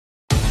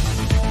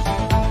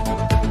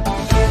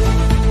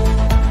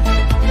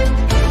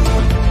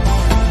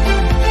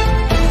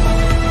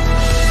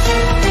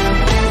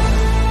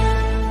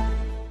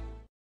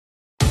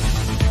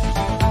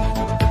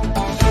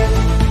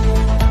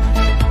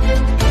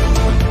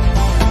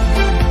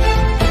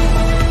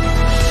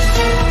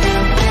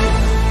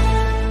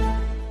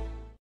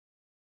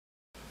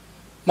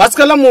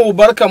Masu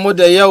barkanmu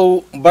da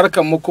yau,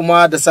 barkanmu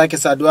kuma da sake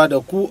saduwa da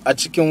ku a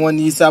cikin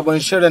wani sabon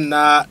shirin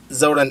na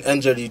Zauren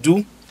Yan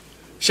Jaridu.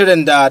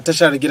 Shirin da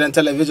tashar gidan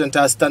talabijin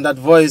ta Standard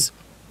Voice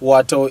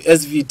wato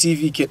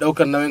SVTV ke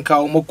ɗaukar nauyin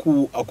kawo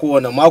muku a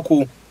kowane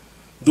mako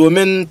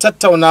domin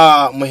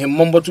tattauna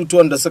muhimman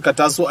batutuwan da suka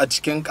taso a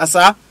cikin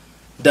ƙasa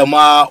da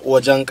ma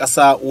wajen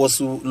ƙasa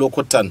wasu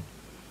lokutan.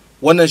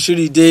 Wannan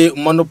shiri dai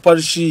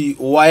manufar shi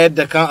wayar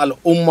da kan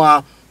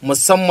al'umma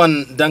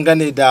musamman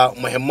dangane da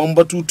muhimman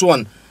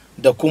batutuwan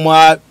da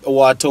kuma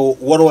wato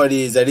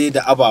warware zare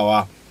da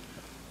abawa.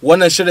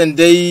 Wannan shirin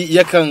dai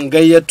yakan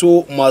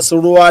gayyato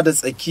masu ruwa da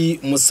tsaki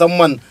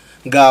musamman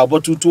ga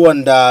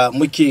batutuwan da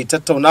muke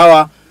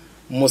tattaunawa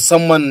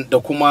musamman da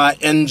kuma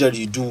 'yan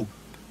jaridu.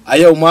 A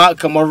yau ma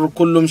kamar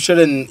kullum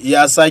shirin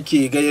ya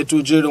sake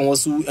gayyato jerin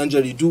wasu 'yan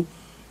jaridu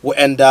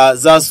waɗanda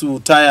za su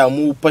taya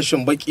mu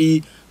fashin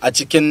baki a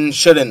cikin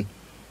shirin,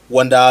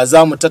 wanda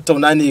za mu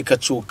tattauna ne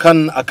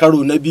kacokan a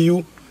karo na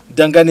biyu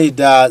dangane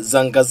da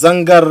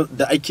zanga-zangar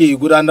da ake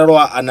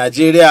gudanarwa a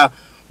Najeriya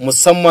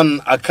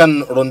musamman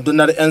akan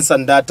rundunar 'yan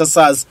sanda ta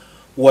SAS,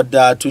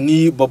 wadda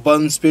tuni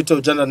babban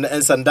Inspector General na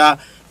 'yan sanda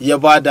ya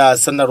ba da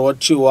sanarwar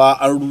cewa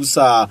an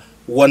rusa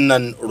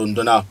wannan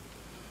runduna.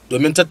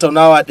 Domin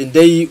tattaunawa ɗin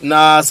dai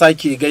na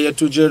sake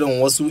gayyato jerin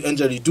wasu 'yan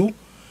jaridu,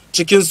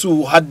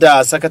 cikinsu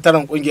hadda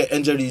sakataren ƙungiyar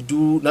 'yan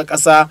jaridu na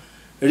ƙasa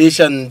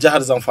reshen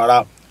jihar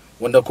Zamfara,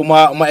 wanda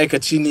kuma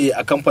ma'aikaci ne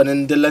a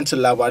kamfanin dillancin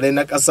labarai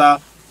na ƙasa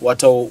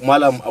wato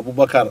Malam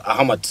Abubakar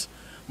Ahmad.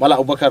 Malam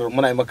Abubakar,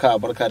 muna yi maka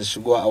barka da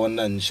shigowa a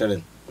wannan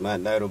shirin.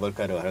 Ma'adaro,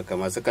 barka da warhaka.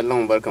 Masu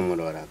kallon mu barkan mu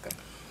da warhaka.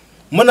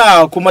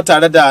 Muna kuma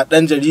tare da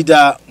ɗan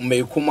jarida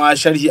mai kuma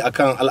sharhi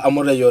akan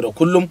al'amuran yau da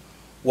kullum,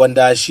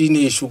 wanda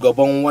shine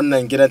shugaban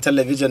wannan gidan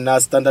talabijin na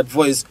Standard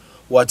Voice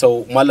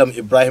wato Malam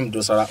Ibrahim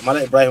Dosara.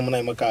 Malam Ibrahim, muna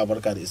yi maka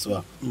barka da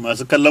isuwa.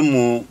 Masu kallon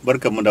mu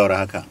barkan mu da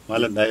warhaka.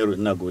 Malam Dahiru,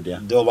 ina godiya.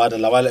 Da ba da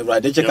Malam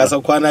Ibrahim, dake ka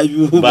san kwana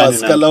biyu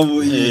masu kallon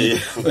mu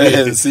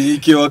sun yi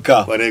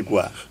kewaka. Kwarai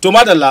kuwa. To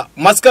madalla,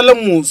 masu kallon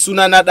mu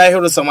suna na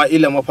Dahiru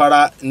Sama'ila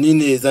Mafara, ni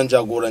ne zan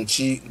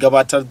jagoranci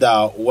gabatar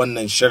da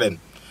wannan shirin.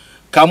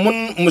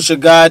 Kamun mu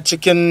shiga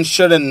cikin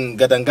shirin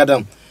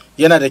gadan-gadan,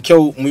 yana da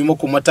kyau mu yi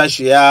muku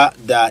matashiya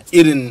da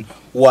irin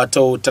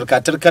wato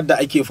tarkatarkar da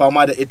ake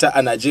fama da ita a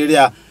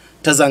Najeriya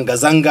ta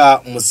zanga-zanga,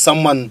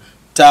 musamman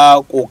ta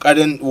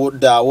ƙoƙarin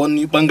da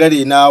wani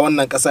ɓangare na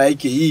wannan ƙasa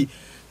yake yi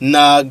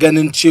na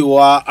ganin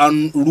cewa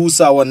an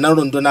rusa wannan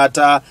runduna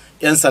ta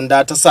 'yan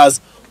sanda ta SAS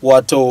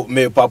wato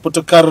mai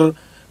fafutukar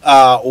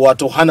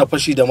wato hana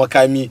fashi da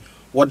makami,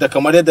 wadda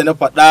kamar yadda na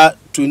faɗa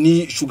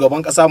tuni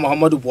shugaban ƙasa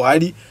Muhammadu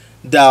Buhari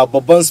da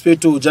babban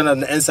Inspector General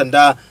na 'yan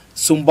sanda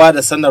sun ba da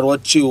sanarwar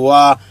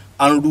cewa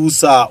an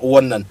rusa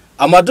wannan.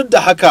 Amma duk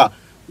da haka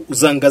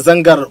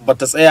zanga-zangar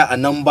bata tsaya a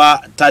nan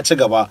ba, ta ci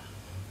gaba.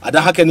 A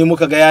don haka ne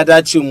muka ga ya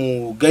dace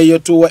mu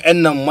gayyato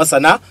wa'annan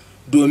masana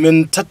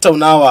domin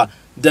tattaunawa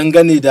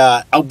dangane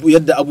da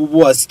yadda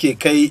abubuwa suke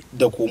kai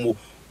da komo.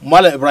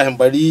 Malam Ibrahim,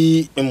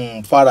 bari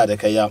in fara da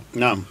kai ya.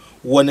 Na'am.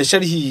 Wane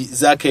sharhi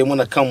za ka yi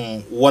mana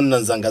kan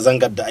wannan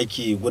zanga-zangar da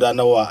ake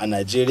gudanarwa a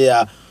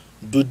Najeriya,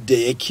 duk da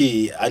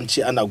yake an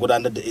ce ana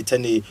gudanar da ita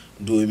ne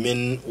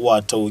domin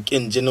wato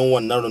kin jinin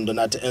wannan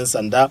runduna ta 'yan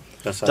sanda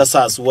ta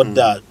SAS,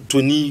 wadda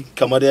tuni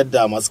kamar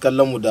yadda masu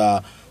kallon mu da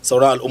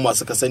sauran al'umma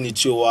suka sani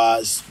cewa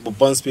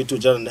babban Inspector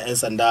General na 'yan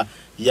sanda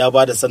ya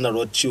ba da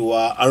sanarwar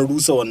cewa an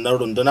rusa wannan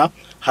runduna,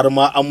 har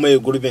ma an maye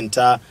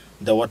gurbinta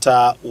da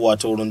wata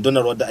wato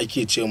rundunar wadda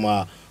ake ce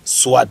ma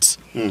SWAT.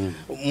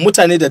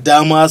 Mutane da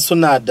dama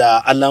suna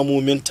da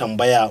alamomin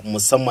tambaya,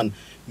 musamman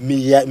me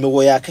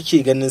waya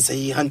kake ganin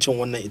sahihancin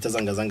wannan ita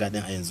zanga-zanga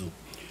din a yanzu?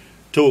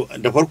 To,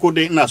 da farko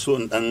dai ina so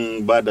in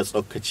dan ba da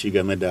tsokaci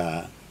game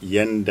da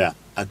yanda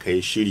aka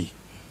yi shiri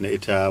na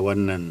ita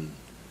wannan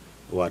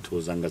wato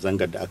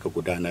zanga-zangar da aka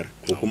gudanar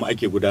ko kuma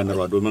ake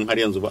gudanarwa, domin har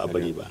yanzu ba a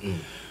bari ba.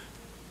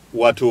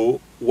 Wato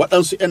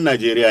waɗansu 'yan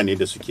Najeriya ne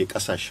da suke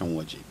ƙasashen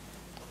waje,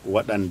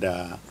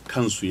 waɗanda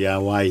kansu ya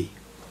waye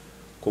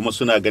kuma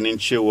suna ganin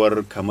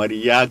cewar kamar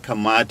ya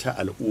kamata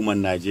al'ummar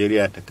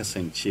Najeriya ta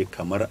kasance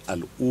kamar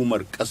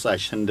al'ummar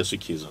ƙasashen da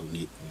suke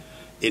zaune,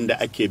 inda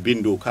ake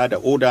bin doka da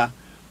oda,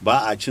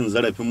 ba a cin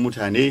zarafin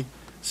mutane,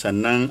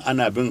 sannan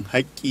ana bin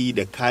haƙƙi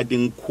da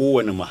kadin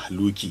kowane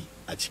mahaluki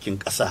a cikin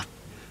ƙasa.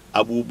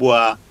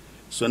 Abubuwa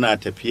suna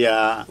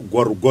tafiya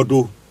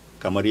gwargwado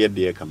kamar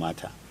yadda ya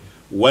kamata.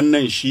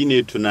 Wannan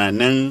shine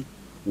tunanin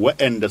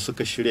waɗanda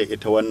suka shirya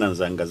ita wannan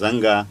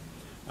zanga-zanga,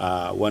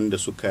 wanda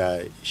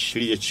suka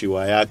shirya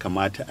cewa ya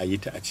kamata a yi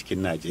ta a cikin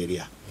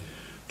Najeriya.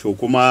 To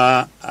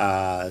kuma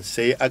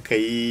sai aka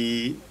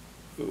yi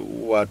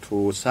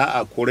wato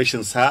sa'a ko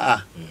rashin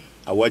sa'a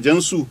a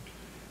wajensu,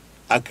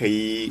 aka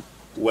yi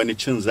wani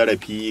cin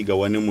zarafi ga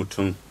wani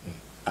mutum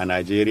a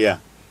Najeriya,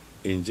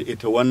 in ji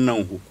ita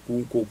wannan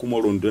ko kuma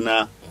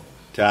runduna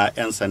ta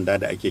 'yan sanda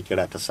da ake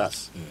kira ta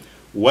SAS.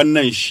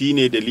 Wannan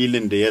shine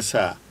dalilin da ya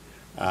sa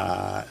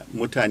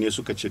mutane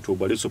suka ce to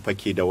bari su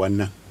fake da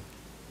wannan,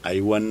 a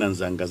yi wannan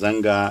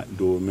zanga-zanga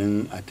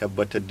domin a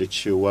tabbatar da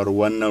cewar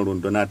wannan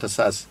runduna ta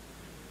SAS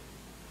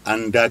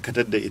an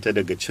dakatar da ita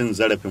daga cin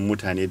zarafin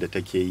mutane da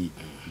take yi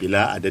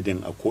bila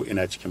adadin a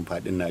ko'ina cikin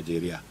faɗin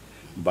Najeriya,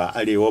 ba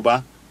arewa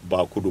ba,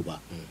 ba kudu ba.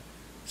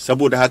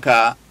 Saboda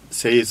haka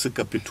sai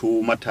suka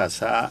fito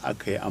matasa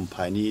aka yi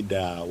amfani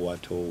da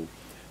wato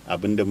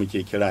abin da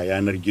muke kira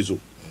yanar gizo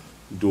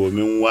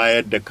domin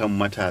wayar da kan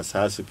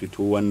matasa su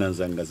fito wannan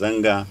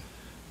zanga-zanga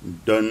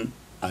don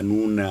a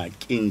nuna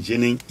ƙin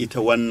jinin ita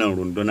wannan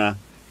runduna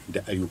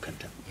da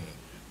ayyukanta.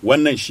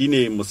 Wannan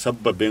shine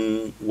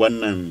musabbabin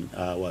wannan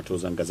wato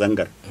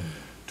zanga-zangar.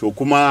 To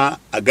kuma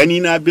a gani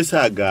na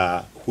bisa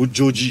ga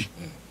hujjoji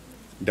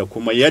da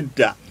kuma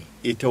yadda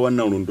ita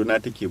wannan runduna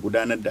take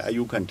gudanar da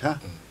ayyukanta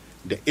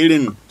da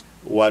irin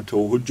wato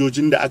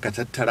hujjojin da aka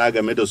tattara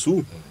game da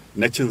su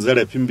na cin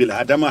zarafin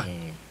bil'adama,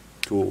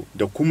 to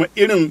da kuma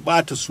irin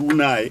bata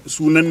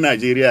sunan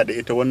Najeriya da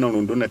ita wannan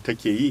rundunar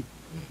take yi,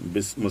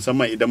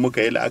 musamman idan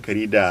muka yi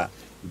la'akari da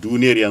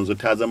duniyar yanzu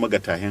ta zama ga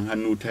tahin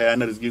hannu ta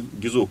yanar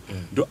gizo,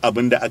 duk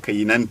abin da aka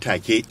yi nan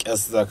take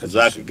za ka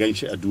gan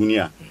shi a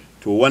duniya.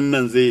 To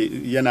wannan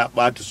yana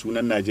ɓata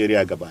sunan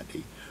Najeriya gaba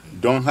ɗaya.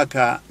 Don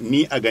haka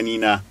ni a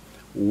ganina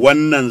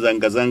wannan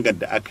zanga-zangar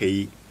da aka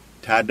yi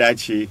ta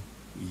dace,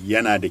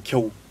 yana da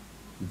kyau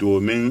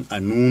domin a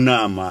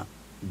nuna ma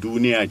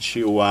duniya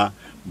cewa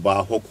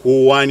ba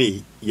kowa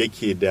ne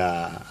yake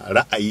da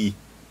ra'ayi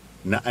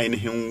na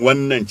ainihin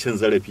wannan cin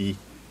zarafi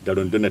da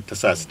rundunar ta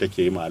su take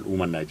yi ma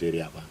al'ummar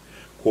Najeriya ba.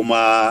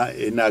 Kuma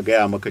ina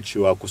gaya maka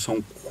cewa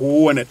kusan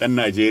kowane ɗan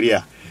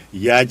Najeriya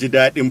ya ji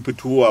daɗin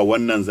fitowa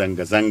wannan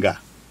zanga-zanga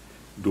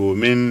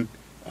domin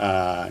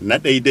na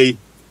daidai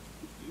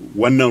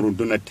wannan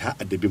rundunar ta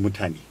addabi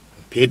mutane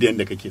fiye da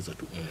yadda kake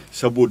zato,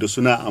 saboda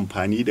suna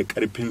amfani da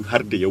ƙarfin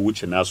har da ya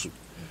wuce nasu.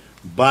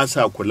 Ba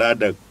sa kula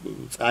da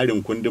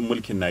tsarin kundin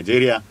mulkin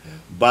Najeriya,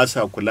 ba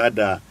sa kula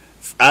da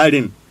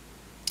tsarin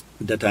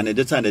da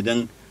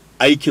tanade-tanaden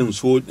aikin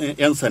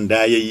 'yan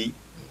sanda ya yi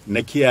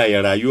na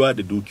kiyaye rayuwa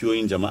da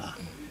dukiyoyin jama'a.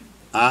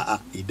 A'a,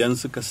 idan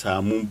suka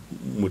samu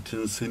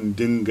mutum sun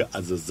dinga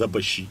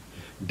azazzaba shi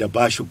da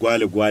ba shi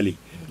gwale-gwale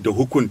da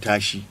hukunta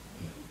shi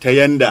ta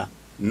yanda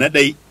na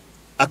ɗai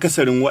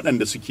akasarin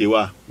waɗanda suke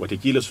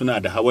watakila suna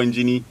da hawan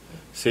jini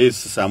sai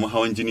su samu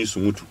hawan jini su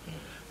mutu.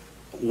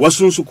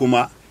 Wasunsu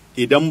kuma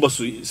idan ba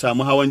su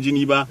samu hawan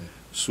jini ba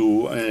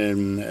su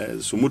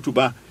mutu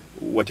ba,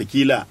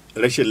 watakila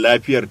rashin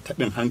lafiyar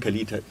taɓin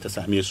hankali ta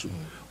same su.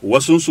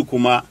 Wasunsu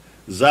kuma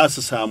za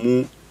su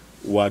samu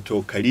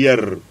wato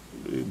kariyar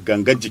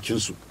gangar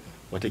jikinsu,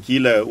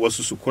 watakila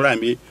wasu su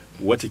kurame,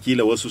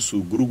 watakila wasu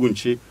su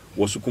gurgunce,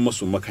 wasu kuma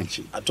su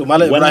makance. A to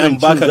Malam Ibrahim,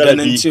 baka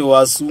ganin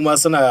cewa su ma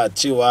suna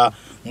cewa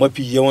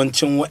mafi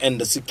yawancin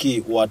waɗanda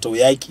suke wato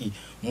yaƙi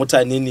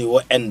mutane ne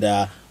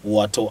waɗanda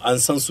wato an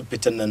san su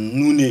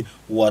fitanannu ne,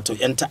 wato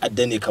 'yan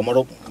ta'adda ne,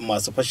 kamar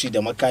masu fashi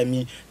da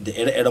makami da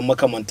ire-iren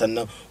makamantan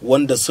nan,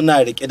 wanda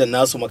suna rike da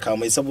nasu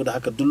makamai, saboda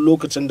haka duk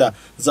lokacin da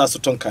za su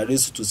tunkare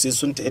su to sai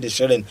sun tafi da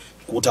shirin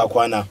ko ta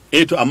kwana.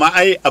 To amma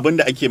ai abin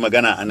da ake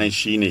magana a nan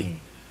shine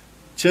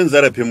cin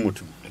zarafin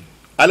mutum.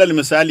 Alal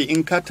misali,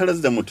 in ka taras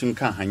da mutum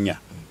kan hanya,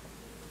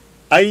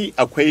 ai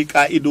akwai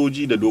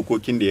ka'idoji da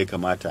dokokin da ya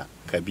kamata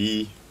ka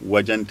bi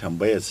wajen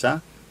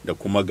tambayarsa da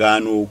kuma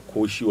gano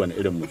ko shi wani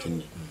irin mutum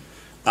ne.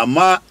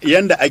 Amma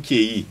yanda ake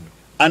yi,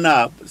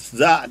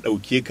 za a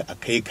ɗauke ka a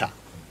kai ka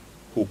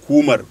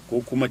hukumar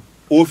ko kuma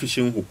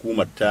ofishin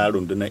hukumar ta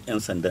rundunar 'yan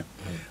sandan,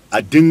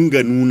 a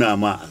dinga nuna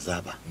ma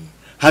azaba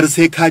har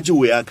sai ka ji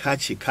wuya ka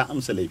ce ka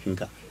amsa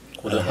laifinka,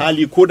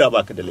 alhali ko da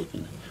baka da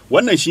laifin.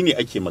 Wannan shine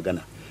ake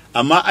magana.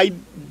 Amma ai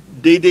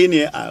daidai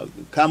ne a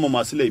kama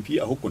masu laifi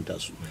a hukunta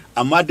su,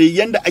 amma dai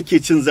yanda ake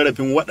cin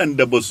zarafin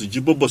waɗanda ba su ji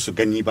ba su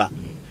gani ba,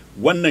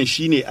 wannan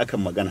shine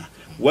akan magana.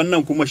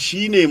 Wannan kuma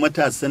shine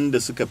matasan da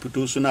suka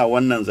fito suna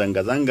wannan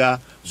zanga-zanga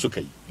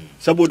suka yi.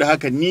 Saboda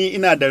haka ni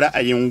ina da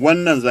ra'ayin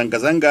wannan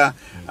zanga-zanga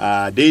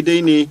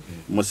daidai ne,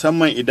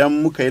 musamman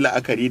idan muka yi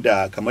la'akari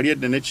da kamar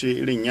yadda na ce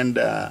irin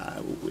yadda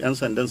 'yan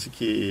sandan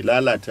suke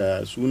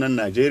lalata sunan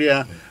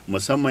Najeriya,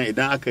 musamman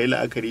idan aka yi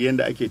la'akari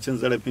yadda ake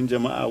cin zarafin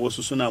jama'a,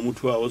 wasu suna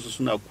mutuwa, wasu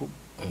suna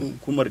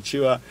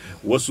kumarcewa,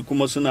 wasu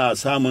kuma suna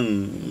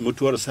samun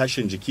mutuwar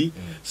sashen jiki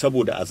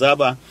saboda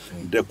azaba,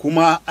 da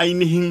kuma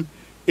ainihin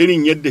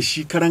irin yadda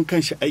shi karan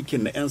kanshi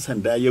aikin na 'yan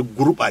sanda ya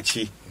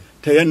gurɓace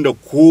ta yanda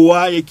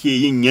kowa yake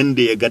yin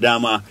yanda ya ga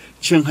dama.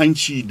 Cin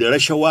hanci da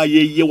rashawa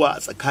yayi yawa a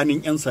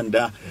tsakanin 'yan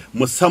sanda,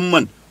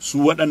 musamman su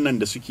waɗannan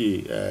da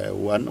suke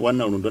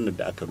wannan rundunar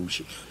da aka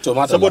rushe.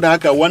 Saboda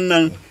haka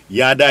wannan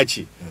ya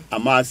dace,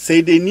 amma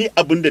sai dai ni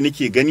abin da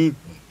nake gani,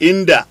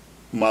 inda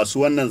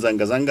masu wannan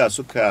zanga-zanga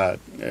suka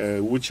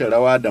wuce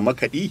rawa da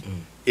makaɗi,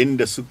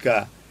 inda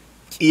suka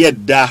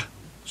ƙiyadda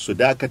su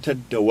dakatar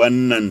da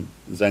wannan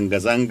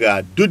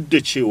zanga-zanga duk da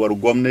cewar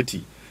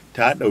gwamnati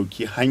ta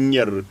ɗauki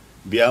hanyar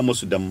biya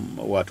musu da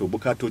wato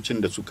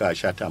bukatocin da suka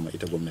shata ma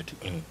ita gwamnati.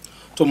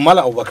 To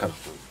Malam Abubakar,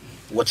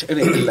 wace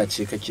irin illa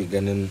ce kake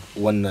ganin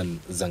wannan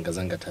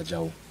zanga-zanga ta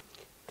jawo?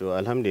 To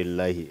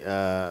alhamdulillahi,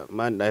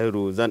 man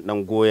Dahiru, zan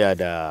dan goya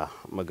da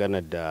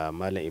maganar da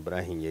Malam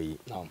Ibrahim ya yi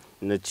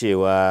na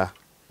cewa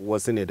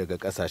wasu ne daga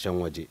kasashen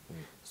waje.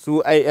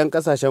 Su ai 'yan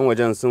kasashen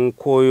wajen sun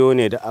koyo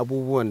ne da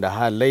abubuwan da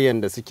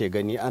halayyan da suke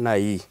gani ana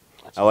yi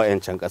a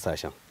wayancan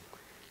kasashen.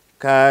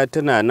 Ka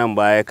tuna nan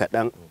baya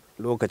kaɗan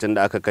lokacin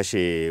da aka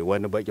kashe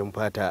wani baƙin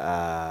fata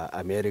a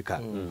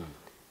America.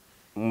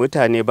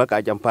 Mutane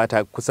baƙaƙen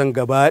fata kusan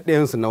gaba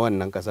ɗayansu na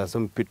wannan ƙasa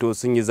sun fito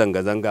sun yi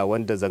zanga-zanga,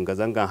 wanda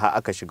zanga-zangan har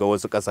aka shiga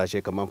wasu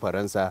ƙasashe kamar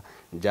Faransa,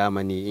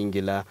 Germany,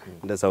 Ingila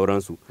da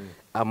sauransu.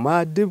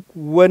 Amma duk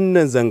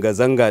wannan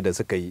zanga-zanga da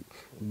suka yi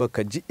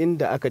baka ji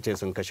inda aka ce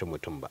sun kashe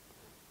mutum ba,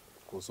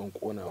 ko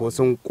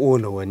sun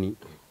ƙona wani,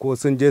 ko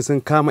sun je sun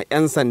kama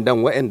 'yan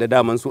sandan waɗanda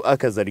daman su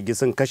aka zargi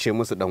sun kashe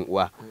musu ɗan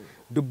uwa.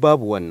 Duk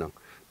babu wannan.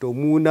 To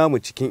mu namu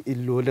cikin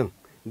illolin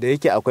da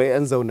yake akwai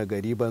 'yan zaune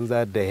gari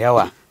banza da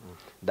yawa,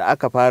 da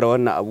aka fara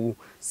wannan abu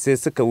sai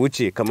suka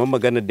wuce kamar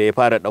maganar da ya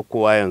fara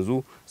ɗaukowa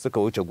yanzu, suka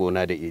wuce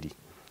gona da iri.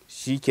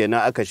 Shi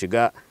kenan aka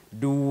shiga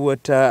duk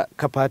wata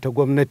kafa ta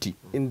gwamnati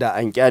inda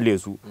an kyale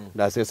su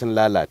da sai sun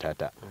lalata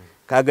ta.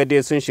 Kaga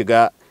dai sun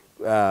shiga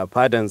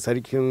fadan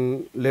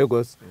sarkin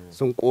Lagos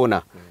sun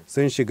ƙona,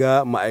 sun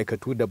shiga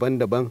ma'aikatu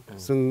daban-daban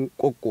sun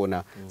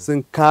ƙoƙƙona,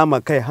 sun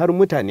kama kai har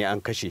mutane an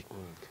kashe.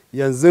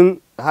 Yanzu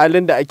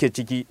halin da ake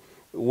ciki,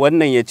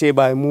 wannan ya ce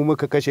ba mu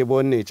muka kashe ba,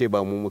 wannan ya ce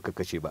ba mu muka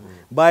kashe ba.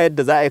 Ba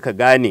yadda za a yi ka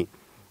gane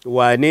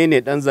wane ne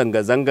dan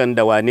zanga-zangan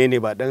da wane ne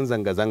ba dan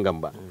zanga-zangan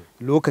ba.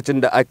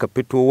 Lokacin da aka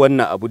fito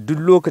wannan abu, duk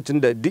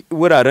lokacin da duk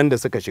wuraren da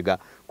suka shiga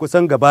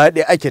kusan gaba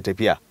ɗaya ake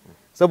tafiya.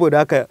 Saboda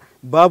haka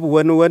babu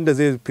wani wanda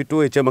zai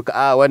fito ya ce maka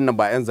a wannan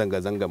ba 'yan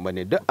zanga-zangan ba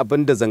ne. Duk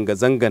abin da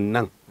zanga-zangan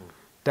nan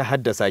ta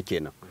haddasa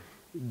kenan.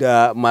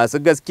 Da masu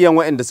gaskiyan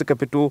waɗanda suka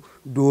fito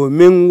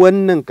domin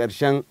wannan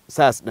ƙarshen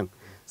SARS ɗin.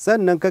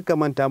 Sannan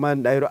manta ma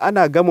da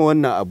ana gama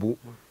wannan abu,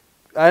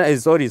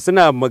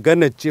 suna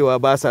magana cewa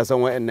ba sa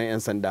son waɗannan 'yan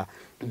sanda.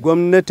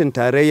 Gwamnatin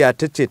tarayya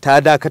ta ce ta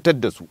dakatar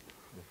da su.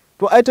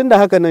 To ai tun da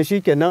haka nan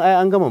shikenan ai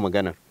an gama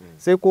maganar.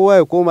 Sai kowa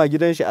ya koma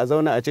gidan shi a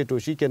zauna a ce to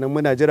shikenan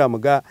muna jira mu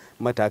ga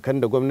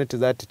matakan da gwamnati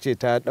za ta ce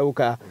ta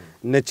ɗauka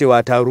na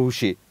cewa ta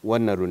rushe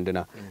wannan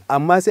runduna.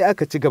 Amma sai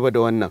aka ci gaba da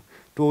wannan.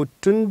 To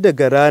tun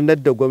daga ranar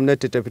da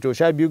gwamnati ta fito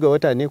 12 ga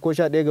wata ne ko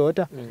 11 ga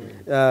wata,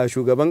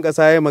 shugaban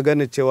ƙasa ya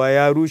magana cewa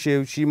ya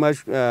rushe, shi ma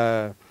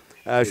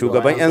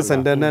shugaban 'yan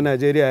sanda na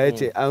Najeriya ya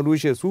ce an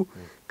rushe su.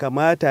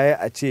 Kamata ya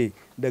a ce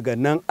daga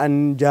nan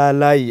an ja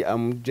layi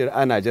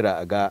ana jira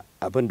a ga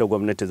abin da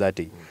gwamnati za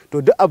ta yi.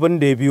 To duk abin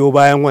da ya biyo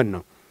bayan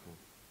wannan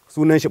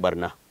sunan shi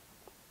barna.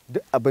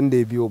 Duk abin da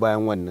ya biyo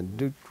bayan wannan,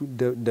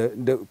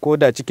 ko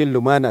da cikin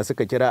lumana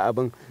suka kira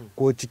abin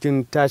ko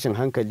cikin tashin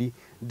hankali,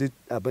 duk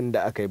abin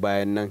da aka yi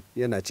bayan nan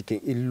yana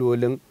cikin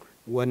illolin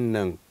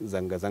wannan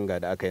zanga-zanga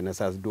da aka yi na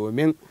SARS,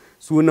 domin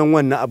sunan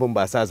wannan abin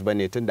ba SARS ba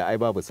ne tun da ai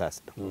babu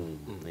SARS.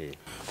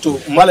 To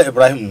Malam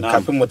Ibrahim,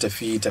 kafin mu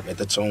tafi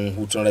takaitaccen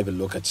hutun rabin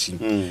lokaci,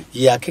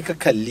 ya kai ka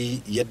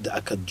kalli yadda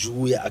aka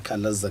juya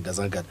akalar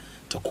zanga-zangar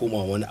ta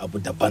koma wani abu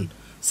daban,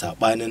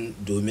 sabanin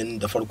domin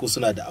da farko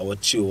suna da awar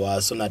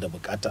cewa suna da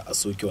bukatar a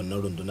soke wannan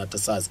runduna ta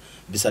SARS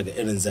bisa ga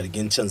irin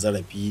zargin cin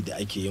zarafi da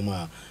ake yi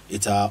ma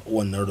ita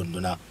wannan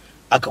runduna.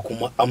 Aka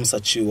kuma amsa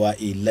cewa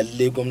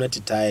lalle gwamnati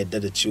ta yarda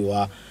da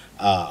cewa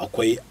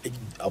akwai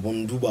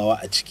abun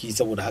dubawa a ciki,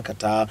 saboda haka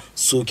ta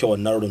soke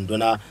wannan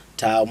runduna,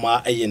 ta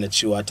ma ayyana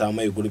cewa ta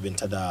mai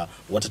gurbinta da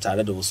wata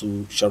tare da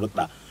wasu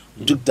sharuɗa.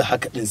 Duk da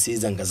haka din sai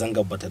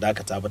zanga-zangar bata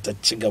dakata ba, ta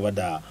ci gaba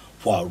da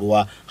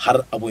faruwa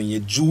har abun ya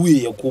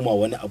juye ya koma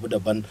wani abu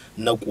daban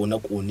na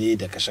kone-kone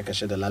da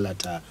kashe-kashe da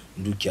lalata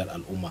dukiyar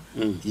al'umma.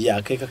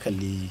 Ya kai ka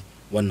kalli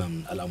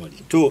wannan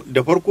al'amari? To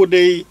da farko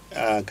dai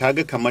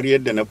kaga kamar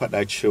yadda na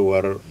faɗa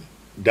cewar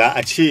da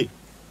a ce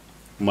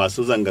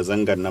masu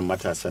zanga-zangar nan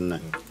matasan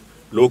nan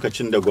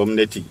lokacin da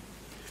gwamnati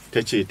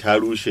ta ce ta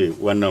rushe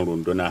wannan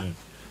runduna,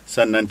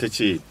 sannan ta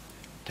ce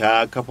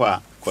ta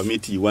kafa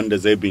kwamiti wanda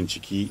zai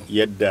binciki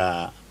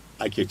yadda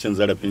ake cin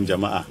zarafin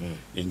jama'a,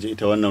 in ji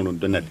ita wannan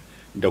rundunar,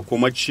 da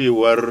kuma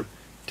cewar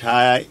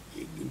ta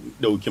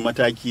ɗauki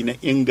mataki na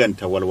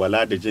inganta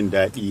walwala da jin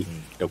daɗi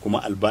da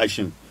kuma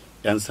albashin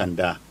 'yan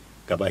sanda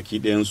gabaki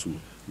ɗayansu,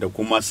 da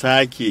kuma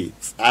sake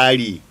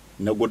tsari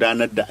na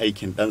gudanar da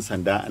aikin ɗan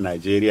sanda a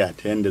Najeriya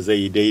ta yadda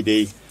zai yi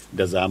daidai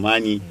da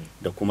zamani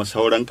da kuma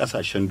sauran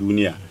ƙasashen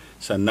duniya.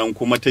 Sannan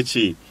kuma ta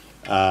ce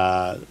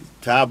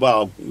ta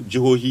ba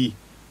jihohi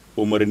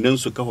umarnin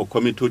su kafa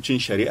kwamitocin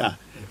shari'a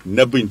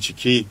na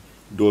bincike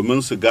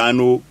domin su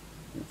gano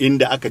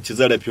inda aka ci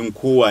zarafin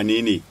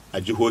kowane ne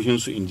a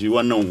jihohinsu, in ji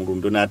wannan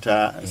runduna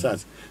ta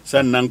SARS.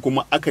 Sannan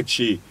kuma aka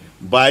ce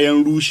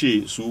bayan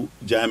rushe su,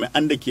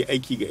 jami'an da ke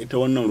aiki ga ita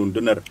wannan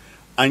rundunar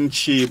an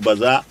ce ba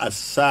za a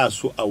sa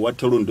su a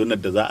wata rundunar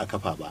da za a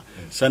kafa ba.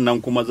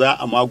 Sannan kuma za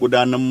a ma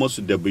gudanar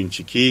musu da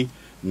bincike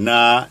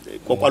na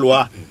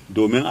kwakwalwa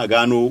domin a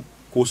gano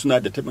ko suna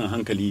da taɓin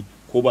hankali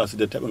ko ba su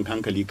da taɓin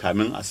hankali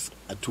kamin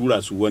a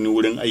tura su wani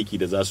wurin aiki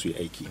da za su yi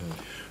aiki.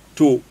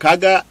 To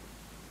kaga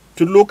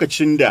tun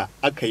lokacin da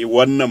aka yi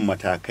wannan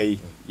matakai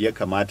ya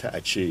kamata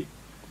a ce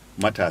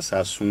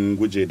matasa sun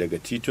guje daga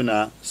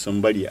tituna, sun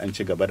bari an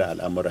ci gaba da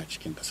al'amura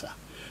cikin ƙasa.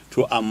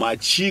 To amma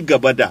ci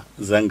gaba da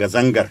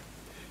zanga-zangar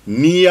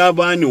ni ya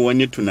bani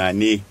wani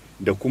tunane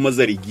da kuma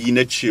zargi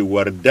na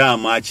cewar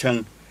dama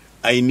can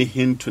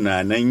ainihin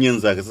tunanin yin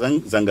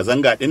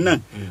zanga-zanga ɗin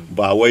nan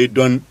ba wai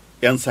don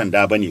 'yan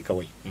sanda ba ne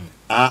kawai.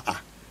 A'a,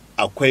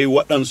 akwai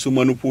waɗansu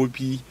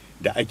manufofi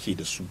da ake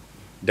da su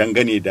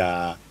dangane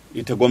da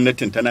ita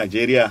gwamnatin ta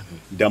Najeriya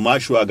da ma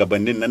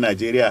shugabannin na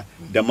Najeriya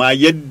da ma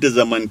yadda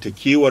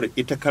zamantakewar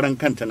ita karan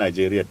kanta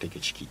Najeriya take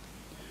ciki.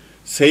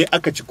 Sai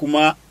aka ci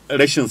kuma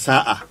rashin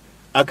sa'a,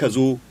 aka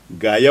zo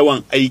ga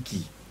yawan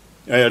aiki,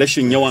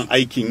 rashin yawan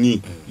aikin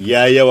yi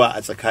ya yawa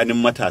a tsakanin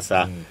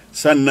matasa,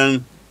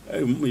 sannan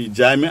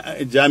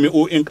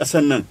jami'o'in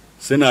ƙasar nan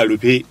suna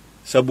rufe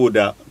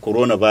saboda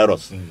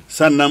coronavirus,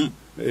 sannan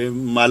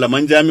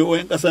malaman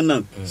jami'o'in ƙasar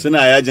nan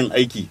suna yajin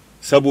aiki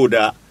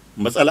saboda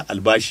matsalar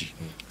albashi,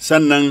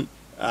 sannan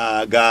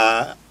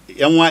ga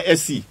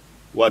NYSC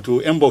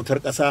wato 'yan bautar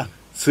ƙasa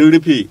sun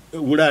rufe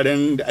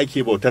wuraren da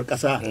ake bautar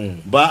ƙasa,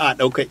 ba a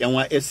ɗaukar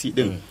NYSC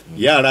ɗin,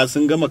 yara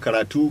sun gama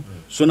karatu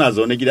suna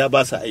zaune gida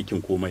ba sa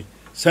aikin komai.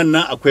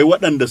 Sannan akwai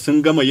waɗanda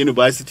sun gama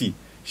university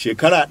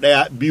shekara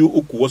 1, 2,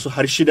 3 wasu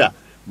har 6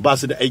 ba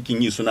su da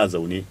aikin yi suna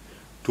zaune.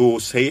 To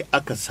sai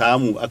aka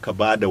samu aka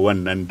ba da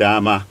wannan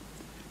dama,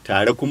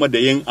 tare kuma da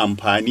yin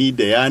amfani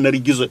da yanar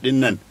gizo ɗin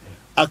nan,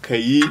 aka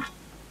yi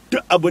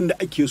duk abin da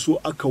ake so,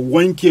 aka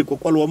wanke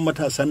kwakwalwar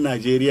matasan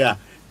Najeriya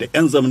da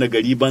 'yan zamna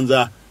gari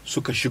banza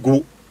suka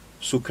shigo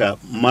suka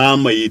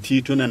mamaye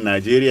titunan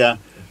Najeriya,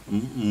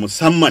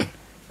 musamman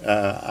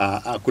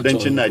a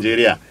kudancin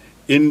Najeriya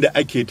inda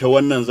ake ta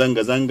wannan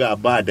zanga-zanga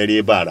ba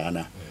dare ba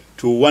rana.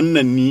 To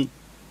wannan ni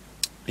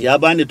ya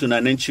bani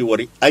tunanin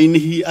cewar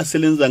ainihi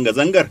asalin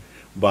zanga-zangar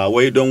ba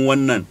wai don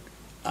wannan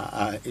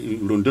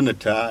rundunar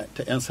ta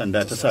 'yan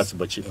sanda ta sa su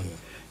bace ba.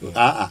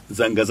 A'a,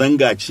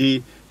 zanga-zanga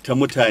ce ta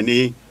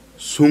mutane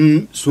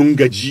sun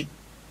gaji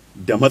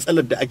da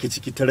matsalar da ake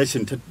ciki ta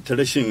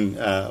rashin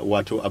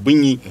wato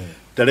abin yi,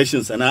 ta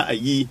rashin sana'a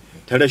yi,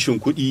 ta rashin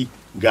kuɗi,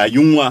 ga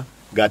yunwa,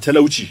 ga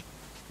talauci.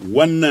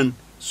 Wannan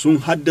sun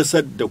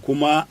haddasa da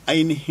kuma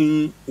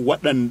ainihin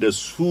waɗanda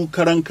su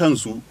karan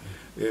kansu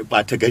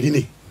ɓata gari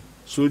ne,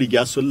 sun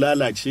riga sun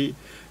lalace,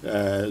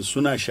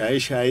 suna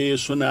shaye-shaye,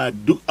 suna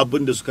duk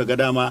abin da suka ga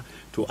dama.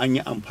 To an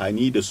yi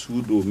amfani da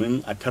su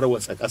domin a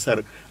tarwatsa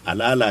ƙasar, a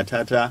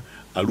lalata ta,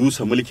 a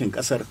rusa mulkin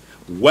ƙasar.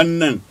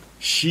 Wannan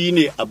shi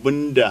ne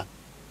abin da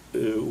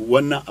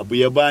wannan abu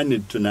ya bani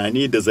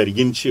tunani da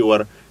zargin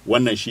cewar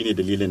wannan shi ne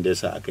dalilin da ya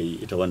sa aka yi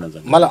ita wannan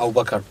zanga. Mala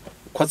Abubakar,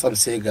 kwatsam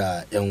sai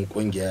ga 'yan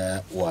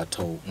kungiya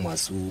wato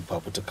masu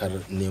fafutukar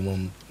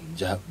neman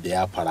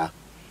biyafara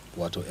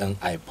wato 'yan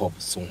IPOP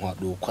sun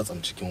haɗu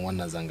kwatsam cikin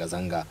wannan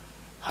zanga-zanga,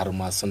 har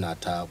ma suna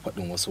ta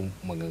faɗin wasu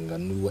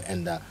maganganu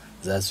waɗanda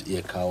za su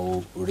iya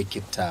kawo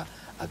rikita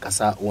a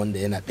ƙasa, wanda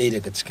yana ɗaya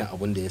daga cikin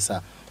abin da ya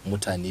sa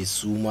mutane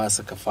su ma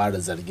suka fara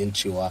zargin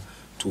cewa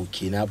to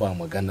kina ba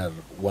maganar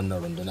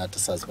wannan runduna ta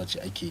SAS bace,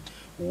 ake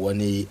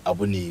wani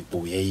abu ne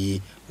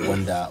ɓoyayye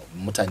wanda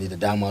mutane da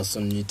dama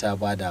sun yi ta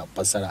ba da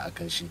fassara a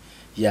kan shi.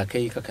 Ya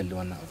kai ka kalli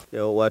wannan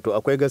abu? Wato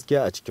akwai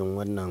gaskiya a cikin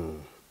wannan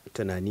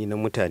tunani na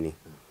mutane.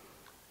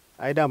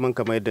 Ai daman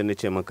kamar yadda na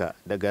ce maka,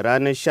 daga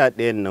ranar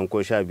 11 nan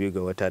ko 12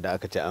 ga wata da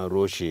aka ce an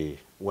roshe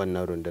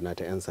wannan runduna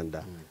ta 'yan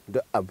sanda,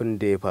 duk abin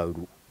da ya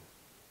faru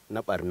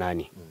na barna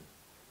ne.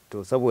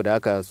 To saboda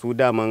haka su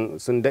daman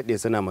sun daɗe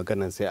suna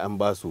maganan sai an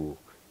ba su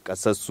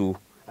ƙasarsu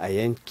a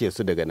yanke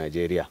su daga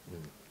Najeriya.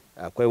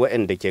 Akwai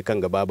waɗanda ke kan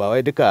gaba, ba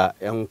wai duka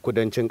 'yan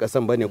kudancin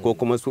ƙasan ba ne ko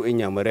kuma su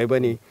inyamurai ba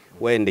ne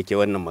waɗanda ke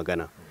wannan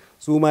magana.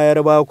 Su ma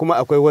Yarbawa kuma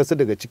akwai wasu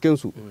daga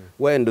cikinsu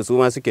waɗanda su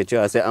ma suke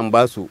cewa sai an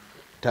ba su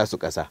tasu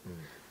ƙasa.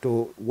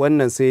 To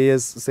wannan sai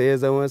ya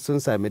zama sun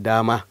sami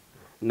dama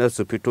na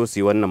su fito su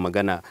yi wannan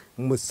magana,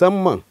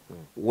 musamman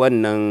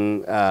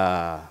wannan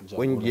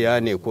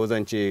ƙungiya ne ko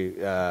zan ce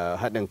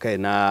haɗin kai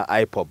na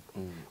IPOP,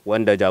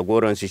 wanda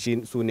jagoransu shi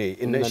ne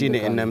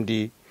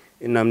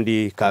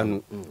Nnamdi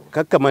Kanu.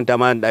 Kakkamanta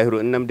ma da Dahiru,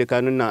 Nnamdi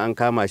Kanu nan an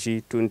kama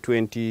shi tun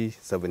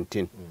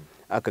 2017,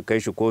 aka kai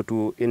shi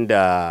kotu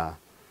inda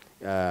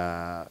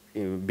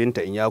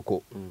Binta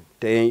Inyako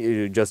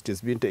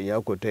Justice Binta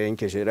Inyako ta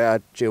yanke shari'a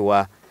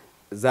cewa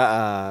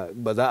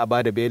ba za a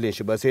ba da belin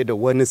shi ba sai da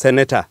wani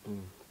sanata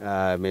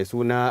mai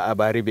suna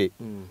Abaribe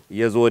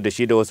ya zo da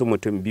shi da wasu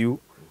mutum biyu,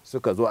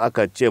 suka zo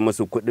aka ce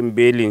musu kuɗin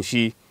belin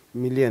shi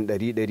miliyan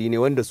 100 ne,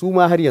 wanda su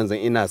ma har yanzu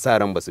ina sa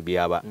ran ba su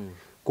biya ba,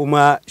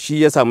 kuma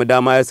shi ya samu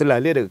dama ya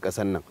sulale daga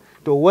ƙasar nan.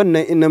 To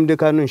wannan Nnamdi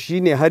Kanu shi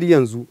ne har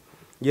yanzu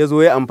ya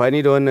zo ya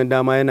amfani da wannan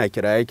dama yana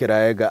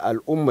kiraye-kiraye ga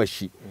al'ummar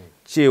shi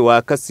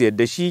cewa kasu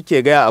yadda shi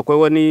ke gaya.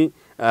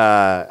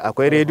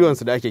 Akwai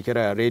rediyonsu da ake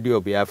kira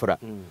Radio Biafra,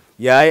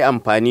 ya yi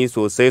amfani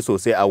sosai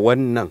a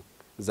wannan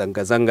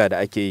zanga-zanga da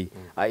ake yi,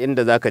 a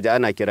inda za ka ji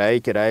ana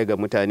kiraye-kiraye ga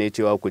mutane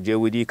cewa ku je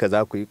wuri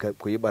kaza ku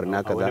yi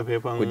barna kaza,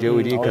 ku je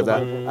wuri kaza,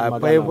 a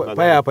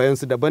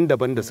fayafayensu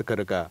daban-daban da suka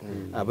rika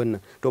abin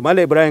nan. To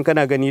Malam Ibrahim,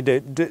 kana gani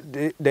da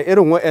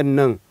irin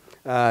waɗannan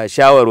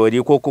shawarwari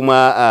ko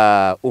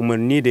kuma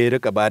umarni da ya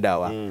rika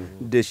badawa,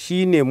 da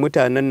shi ne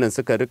mutanen nan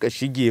suka rika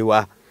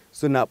shigewa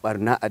suna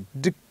barna a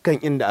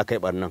dukkan inda aka yi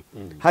barnan,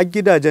 har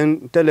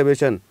gidajen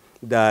talabijin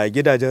da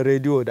gidajen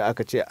rediyo da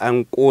aka ce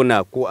an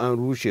kona ko an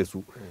rushe su,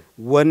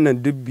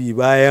 wannan dubbi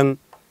bayan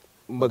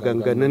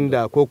maganganun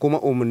da ko kuma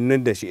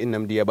umarnin da shi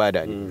Nnamdi ya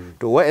bada ne.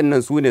 To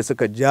wa'annan su ne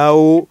suka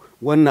jawo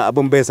wannan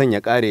abin bai son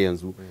ya kare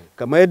yanzu.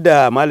 Kamar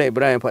yadda Malam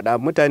Ibrahim faɗa,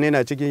 mutane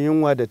na cikin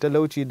yunwa da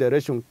talauci da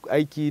rashin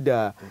aiki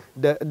da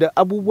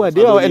abubuwa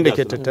da yawa waɗanda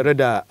ke tattare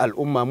da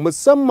al'umma,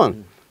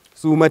 musamman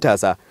su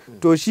matasa.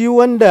 To shi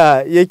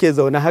wanda yake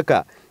zaune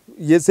haka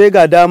sai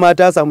ga dama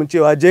ta samu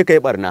cewa je kai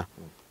barna.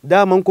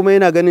 Daman kuma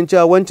yana ganin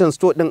cewa wancan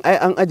store din ai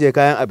an aje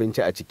kayan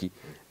abinci a ciki.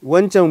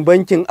 Wancan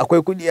bankin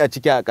akwai kuɗi a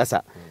ciki a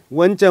ƙasa.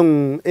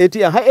 Wancan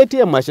ATM, har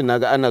ATM mashin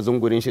naga ana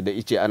zungurin shi da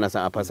ice ana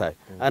son a fasa,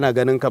 ana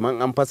ganin kamar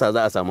an fasa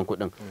za a samu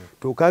kuɗin.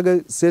 To kaga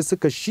sai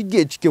suka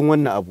shige cikin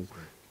wannan abu.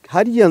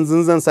 Har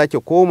yanzu zan sake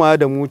koma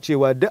da mu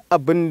cewa duk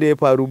abin da ya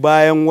faru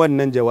bayan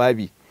wannan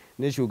jawabi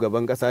na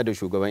shugaban ƙasa da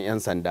shugaban 'yan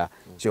sanda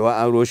cewa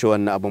an roshe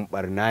wannan abin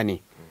barna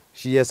ne.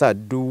 Shi yasa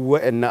duk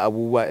waɗannan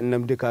abubuwa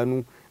Nnamdi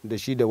Kanu da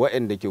shi da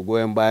waɗanda ke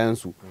goyon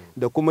bayansu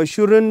da kuma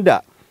shirin da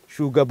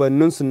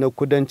shugabanninsu na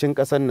kudancin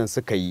ƙasar nan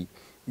suka yi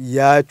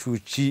ya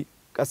cuci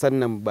ƙasar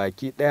nan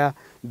baki ɗaya,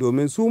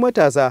 domin su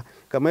matasa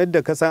kamar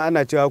yadda kasan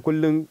ana cewa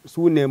kullum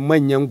su ne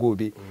manyan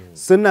gobe,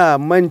 suna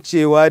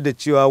mancewa da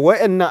cewa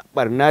waɗannan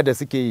barna da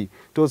suke yi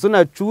to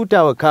suna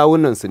cutawa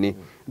kawunansu ne,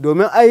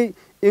 domin ai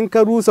in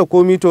ka rusa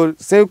komi to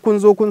sai kun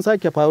zo kun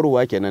sake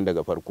faruwa kenan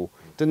daga farko,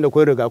 tunda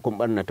kun riga kun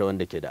barnata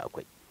wanda ke da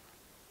akwai.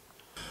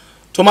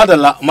 To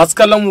madalla, masu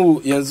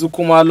kallonmu yanzu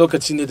kuma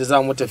lokaci ne da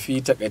za mu tafi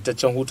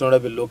takaitaccen hutun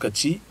rabin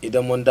lokaci.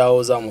 Idan mun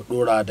dawo za mu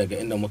dora daga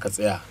inda muka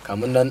tsaya,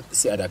 kamun nan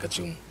sai a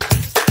dakace mu.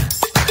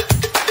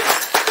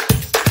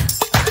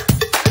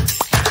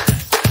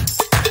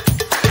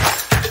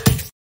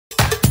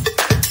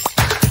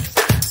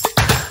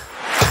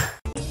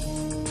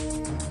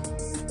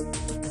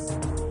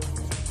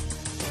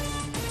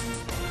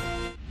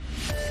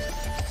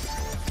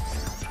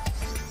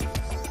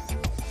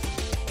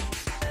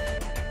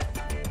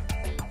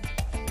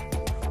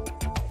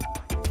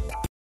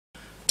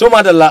 To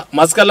madalla,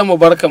 masu kallon mu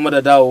barkamu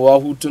da dawowa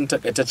hutun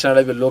takaitaccen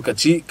rabin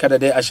lokaci. Kada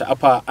dai a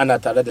sha'afa, ana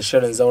tare da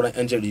shirin Zauren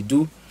Yan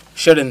Jaridu,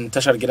 shirin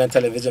tashar gidan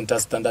talabijin ta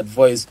Standard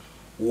Voice,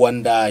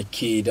 wanda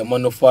ke da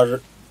manufar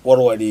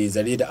warware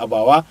zare da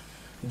abawa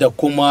da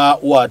kuma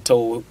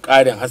wato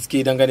ƙarin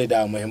haske dangane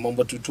da muhimman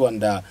batutuwan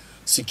da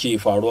suke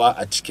faruwa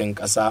a cikin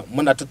ƙasa.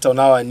 Muna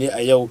tattaunawa ne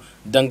a yau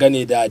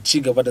dangane da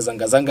ci gaba da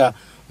zanga-zanga,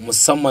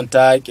 musamman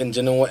ta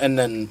jinin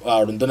wa'annan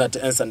runduna ta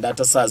 'yan sanda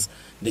ta SARS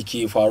da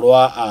ke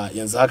faruwa a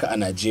yanzu haka a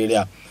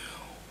Najeriya.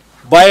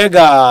 Baya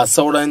ga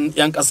sauran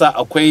 'yan ƙasa,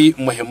 akwai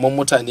muhimman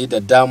mutane da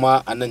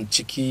dama a nan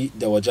ciki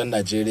da wajen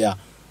Najeriya,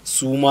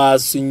 su ma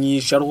sun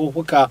yi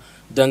sharhuhuka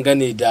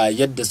dangane da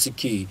yadda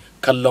suke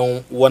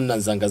kallon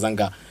wannan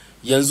zanga-zanga.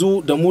 Yanzu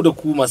da mu da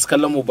ku masu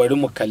kallon mu bari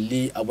mu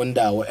kalli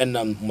abinda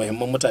wa'annan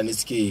muhimman mutane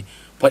suke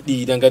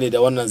faɗi dangane da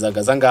wannan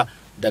zanga-zanga.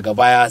 Daga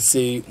baya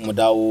sai mu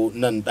dawo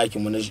nan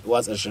ɗakinmu na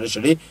watsa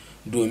shirye-shirye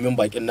domin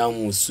bakin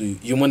namu su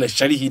yi mana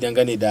sharhi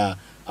dangane da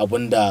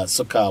abin da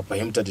suka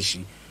fahimta da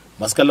shi.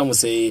 Masu kallon mu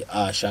sai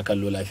a sha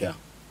kallo lafiya.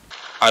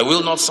 I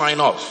will not sign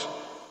off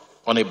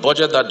on a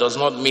budget that does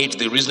not meet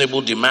the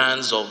reasonable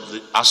demands of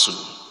the ASU,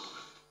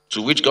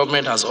 to which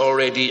government has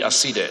already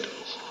acceded.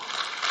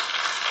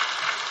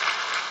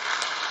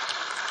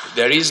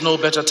 There is no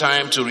better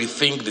time to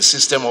rethink the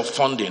system of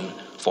funding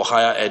for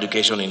higher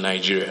education in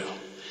Nigeria.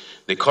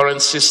 The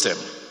current system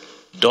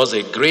does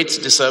a great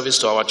disservice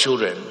to our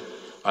children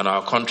and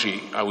our country,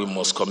 and we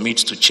must commit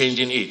to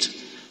changing it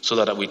so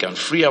that we can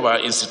free our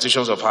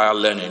institutions of higher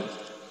learning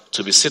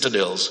to be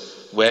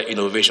citadels where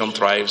innovation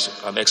thrives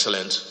and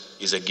excellence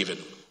is a given.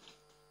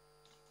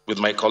 With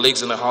my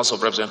colleagues in the House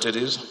of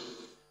Representatives,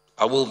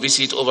 I will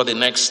visit over the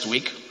next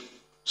week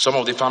some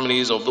of the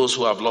families of those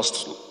who have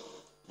lost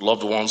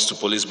loved ones to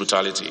police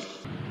brutality.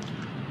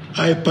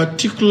 I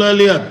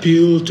particularly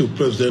appeal to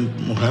President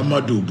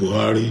Muhammadu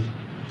Buhari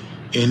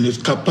in his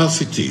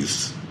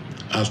capacities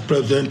as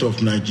President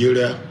of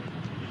Nigeria,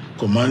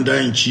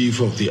 Commander-in-Chief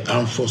of the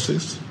Armed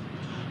Forces,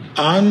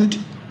 and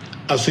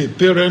as a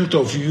parent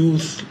of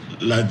youth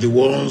like the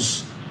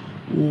ones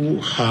who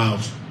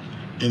have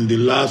in the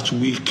last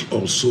week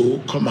or so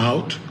come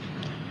out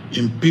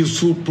in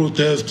peaceful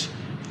protest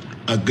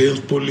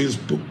against police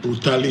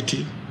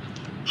brutality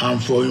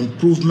and for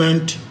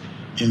improvement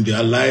in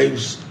their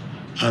lives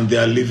and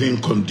their living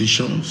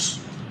conditions,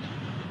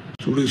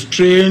 to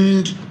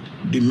restrain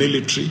the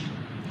military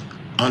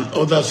and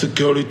other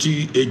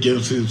security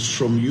agencies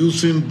from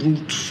using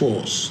brute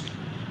force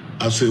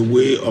as a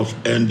way of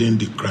ending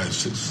the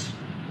crisis.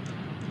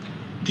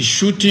 The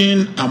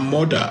shooting and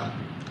murder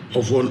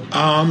of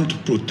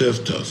unarmed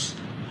protesters,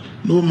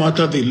 no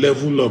matter the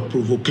level of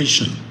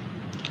provocation,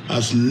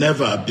 has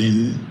never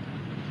been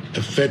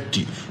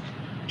effective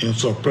in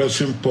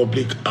suppressing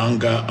public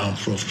anger and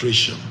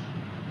frustration.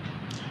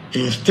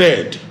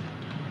 Instead,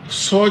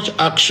 such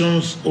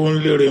actions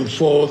only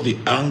reinforce the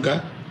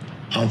anger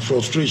and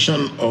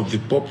frustration of the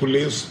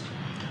populace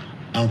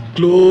and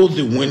close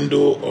the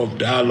window of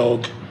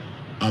dialogue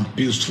and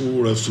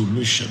peaceful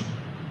resolution.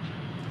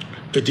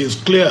 It is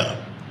clear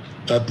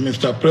that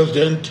Mr.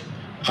 President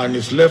and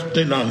his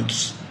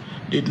lieutenants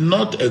did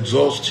not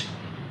exhaust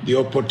the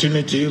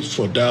opportunities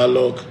for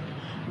dialogue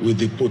with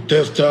the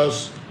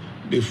protesters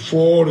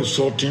before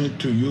resorting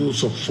to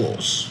use of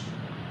force.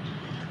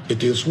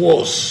 It is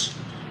worse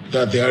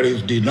that there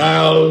is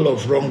denial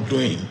of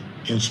wrongdoing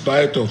in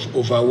spite of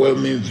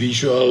overwhelming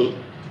visual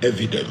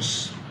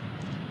evidence.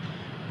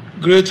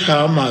 Great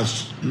harm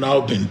has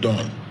now been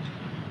done,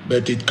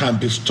 but it can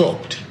be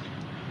stopped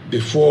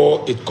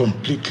before it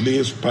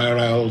completely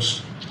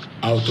spirals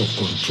out of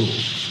control.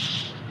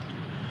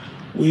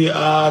 We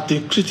are at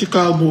a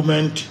critical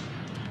moment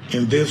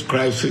in this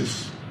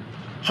crisis,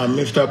 and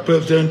Mr.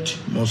 President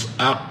must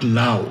act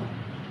now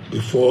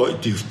before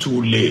it is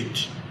too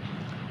late.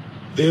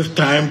 This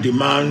time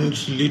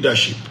demands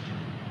leadership,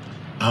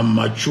 and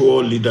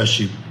mature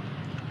leadership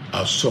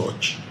as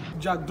such.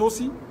 Jack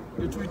Dorsey,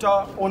 the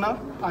Twitter owner,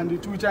 and the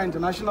Twitter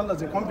International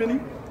as a company,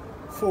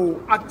 for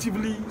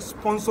actively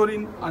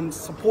sponsoring and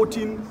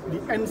supporting the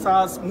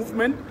NSAS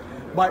movement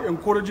by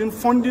encouraging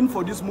funding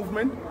for this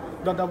movement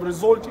that have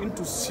resulted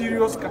into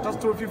serious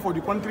catastrophe for the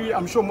country.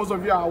 I'm sure most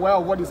of you are aware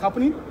of what is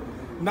happening.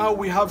 Now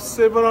we have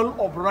several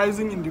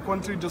uprisings in the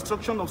country.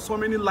 Destruction of so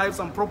many lives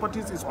and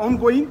properties is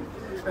ongoing,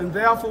 and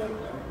therefore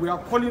we are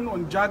calling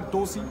on Jack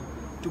Dorsey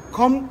to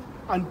come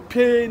and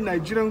pay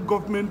Nigerian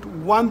government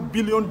 $1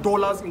 billion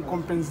in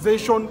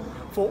compensation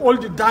for all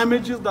the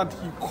damages that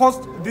he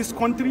caused this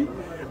country.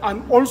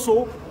 And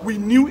also, we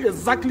knew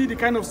exactly the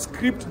kind of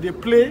script they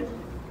play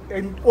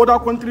in other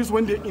countries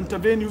when they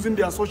intervene using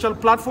their social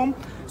platform.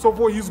 So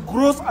for his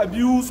gross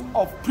abuse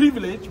of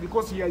privilege,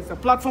 because he is a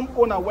platform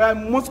owner where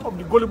most of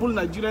the gullible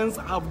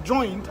Nigerians have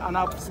joined and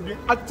have been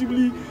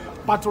actively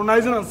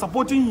patronizing and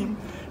supporting him,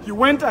 he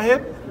went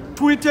ahead,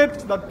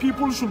 tweeted that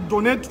people should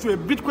donate to a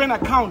Bitcoin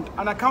account,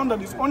 an account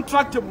that is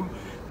untrackable.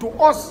 To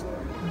us,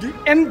 the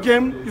end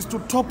game is to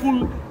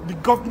topple the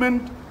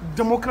government,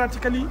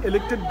 democratically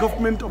elected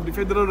government of the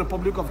Federal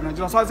Republic of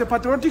Nigeria. So as a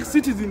patriotic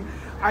citizen,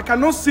 I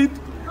cannot sit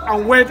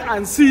and wait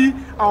and see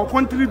our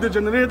country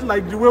degenerate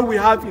like the way we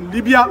have in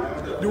Libya,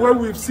 the way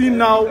we've seen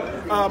now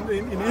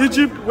in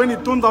Egypt, when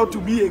it turns out to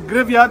be a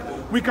graveyard.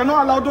 We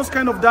cannot allow those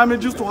kind of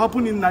damages to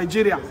happen in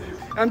Nigeria.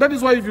 And that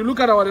is why if you look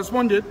at our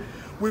respondent,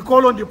 we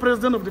call on the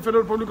President of the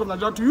Federal Republic of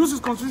Nigeria to use his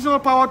constitutional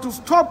power to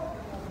stop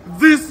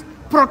this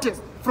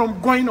protest from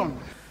going on.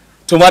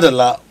 To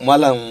madalla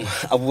Malam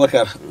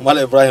Abubakar,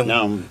 Malam Ibrahim,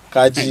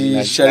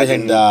 kaji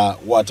sharhin da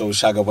wato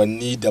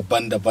shagabanni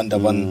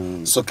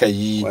daban-daban suka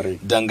yi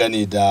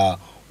dangane da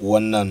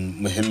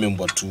wannan muhimmin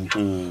batu.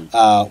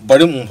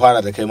 Bari mu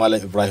fara da kai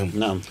Malam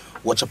Ibrahim.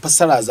 Wace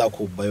fassara za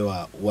ku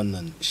baiwa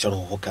wannan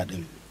sharhuhuka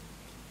din?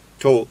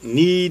 To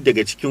ni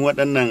daga cikin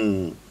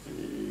waɗannan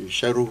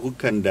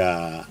sharhuhukan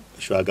da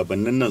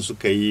shugabannin nan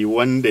suka yi,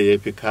 wanda ya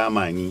fi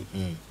kama ni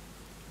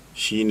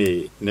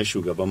shine na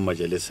shugaban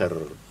majalisar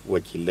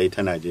wakilai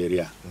ta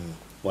Najeriya,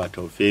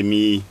 wato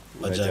Femi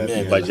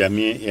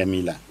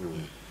Bajamiya.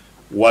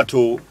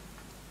 Wato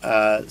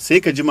sai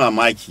ka ji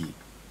mamaki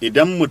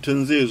idan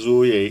mutum zai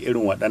zo ya yi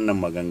irin waɗannan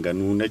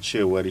maganganu na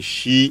cewar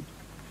shi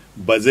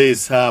ba zai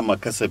sa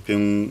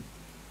makasafin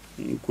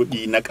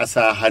kuɗi na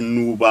ƙasa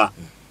hannu ba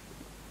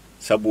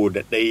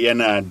saboda ɗai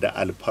yana da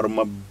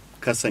alfarma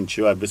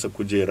kasancewa bisa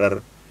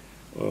kujerar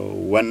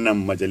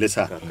wannan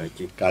majalisa,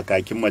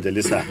 kakakin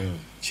majalisa,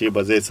 ce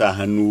ba zai sa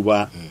hannu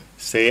ba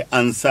sai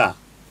an sa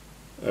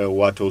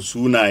wato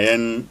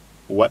sunayen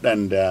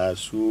waɗanda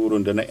su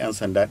rundunar 'yan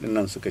sanda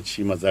ɗinnan suka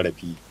ci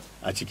mazarafi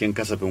a cikin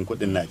kasafin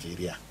kuɗin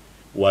Najeriya,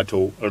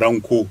 wato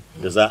ranko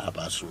da za a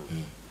basu.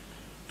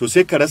 To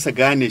sai ka rasa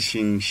gane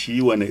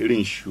shi wani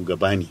irin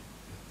shugaba ne,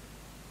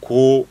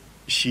 ko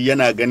shi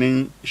yana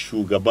ganin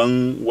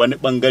shugaban wani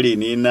bangare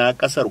ne na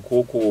kasar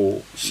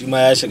koko shi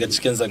ma ya shiga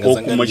cikin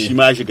zanga-zangar, ko kuma shi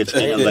ma ya shiga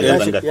cikin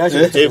zanga-zangar.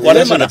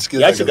 Kwarai mana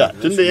ya shiga,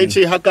 tunda ya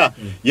ce haka,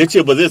 ya ce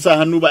ba zai sa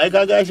hannu ba, ai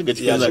kaga ya shiga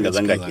cikin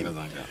zanga-zanga ke.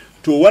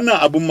 To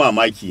wannan abun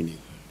mamaki ne,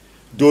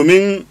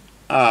 domin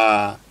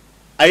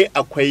ai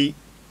akwai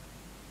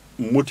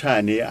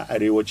mutane a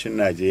arewacin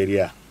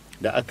Najeriya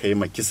da aka yi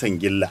kisan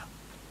gilla.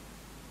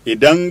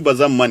 Idan ba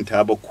zan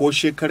manta ba, ko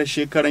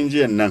shekaran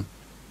jiyan nan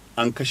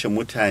an kashe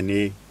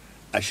mutane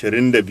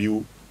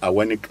 22 a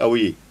wani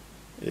ƙauye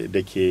da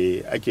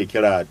ake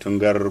kira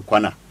Tungar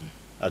Kwana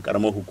a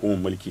ƙaramar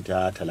hukumar mulki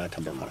ta Talata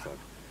Bamara.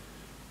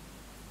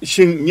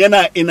 Shin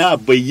yana ina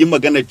bai yi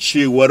magana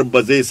cewar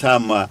ba zai sa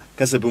ma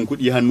kasafin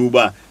kuɗi hannu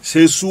ba,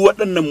 sai su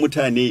waɗannan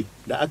mutane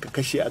da aka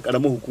kashe a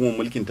ƙaramar hukumar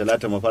mulkin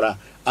Talata Mafara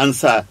an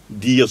sa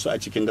diyarsu a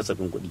cikin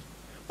kasafin kuɗi.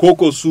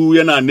 Koko su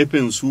yana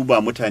nufin su ba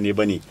mutane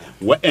ba ne,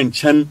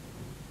 wa'yancan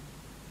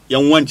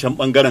 'yan wancan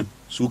ɓangaren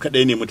su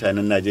kaɗai ne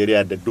mutanen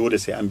Najeriya da dole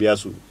sai an biya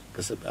su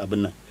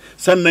abin nan.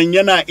 Sannan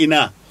yana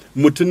ina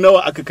mutum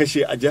nawa aka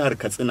kashe a jihar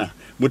Katsina,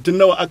 mutum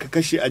nawa aka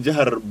kashe a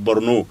jihar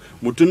Borno,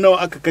 mutum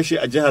nawa aka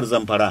kashe a jihar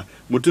Zamfara,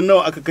 mutum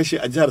nawa aka kashe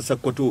a jihar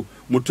Sokoto,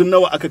 mutum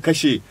nawa aka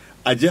kashe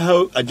a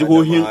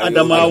jihohin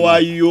Adamawa,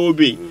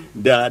 Yobe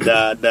da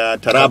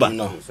Taraba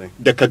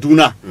da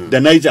Kaduna da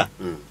Niger.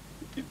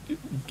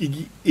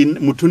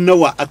 Mutum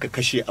nawa aka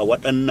kashe a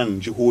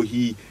waɗannan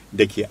jihohi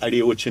da ke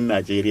arewacin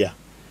Najeriya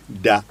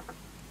da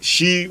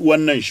shi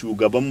wannan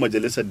shugaban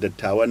majalisar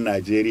dattawan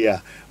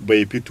Najeriya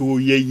bai fito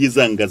ya yi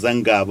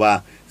zanga-zanga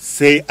ba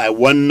sai a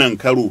wannan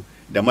karo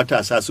da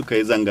matasa suka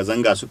yi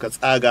zanga-zanga suka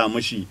tsaga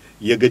mashi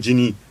ya ga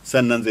jini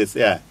sannan zai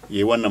tsaya ya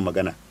yi wannan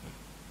magana.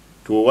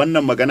 To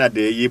wannan magana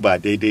da ya yi ba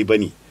daidai ba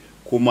ne,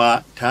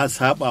 kuma ta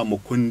saba mu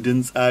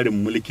kundin tsarin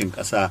mulkin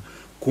ƙasa,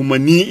 kuma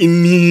ni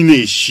in ni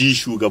ne shi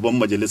shugaban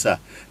majalisa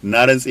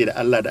na rantse da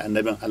Allah da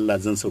annabin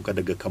Allah zan sauka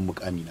daga kan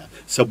mukamina,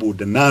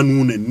 saboda na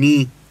nuna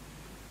ni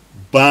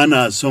ba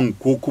na son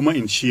ko kuma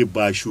in ce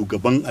ba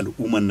shugaban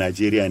al'ummar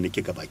Najeriya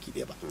nake gabaki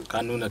ɗaya ba.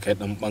 Ka nuna kai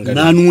dan bangare.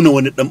 Na nuna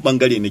wani dan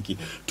bangare nake.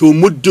 To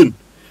muddin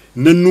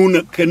na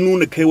nuna kai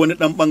wani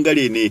dan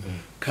bangare ne,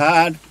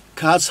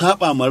 ka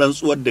saba ma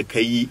rantsuwar da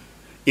kai,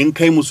 in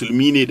kai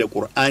musulmi ne da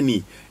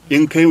Qur'ani,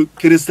 in kai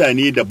Kirista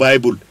ne da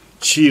Bible,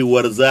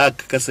 cewar za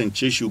ka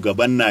kasance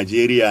shugaban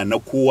Najeriya na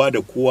kowa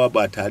da kowa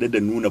ba tare da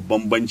nuna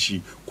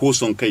bambanci ko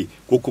son kai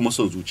ko kuma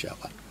son zuciya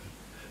ba.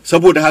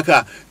 Saboda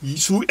haka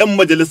su 'yan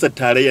majalisar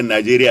tarayyar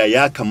Najeriya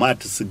ya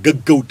kamata su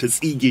gaggauta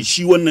tsige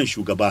shi wannan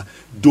shugaba,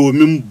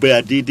 domin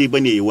ba daidai ba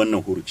ne wannan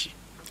huruci.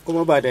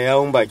 Kuma ba da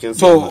yawun bakin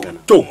su magana.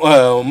 To,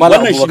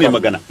 wannan shi ne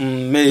magana.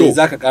 Me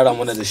za ka kara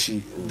mana da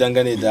shi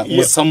dangane da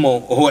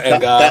musamman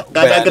ga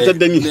dakatar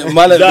da ni.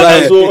 Malam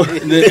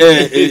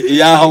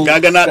ya hau.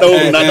 Kaga na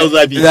dau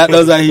zafi. Ya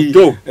dau zafi.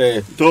 To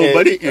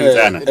bari in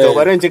tsana. To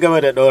bari in ci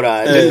gaba da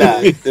daura.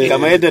 Lalla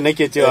kamar yadda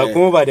nake cewa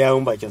kuma ba da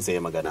yawun bakin sa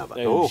ya magana ba.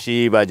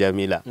 Shi ba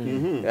Jamila.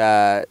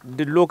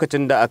 Duk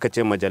lokacin da aka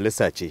ce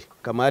majalisa ce,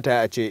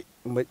 kamata a ce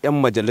 'yan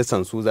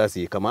majalisan su za su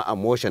yi kama a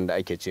motion da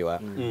ake cewa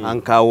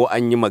an kawo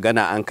an yi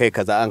magana an kai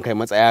kaza an kai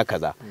matsaya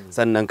kaza,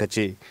 sannan ka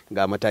ce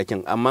ga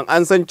matakin, amma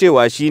an san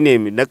cewa shi ne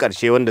na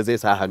ƙarshe wanda zai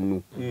sa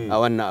hannu a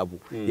wannan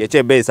abu ya ce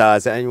bai sa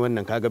sai an yi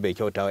wannan, kaga bai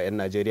kyauta wa 'yan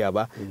Najeriya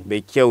ba,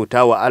 bai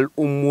kyauta wa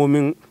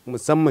al'ummomin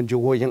musamman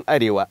jihohin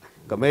arewa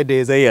kamar yadda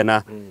ya zayyana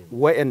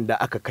wa'anda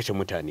aka kashe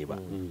mutane ba.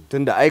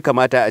 Tunda ai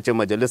kamata a ce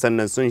majalisar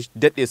nan sun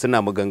daɗe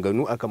suna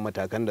maganganu akan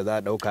matakan da za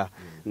a ɗauka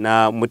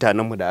na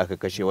mutanenmu da aka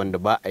kashe wanda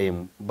ba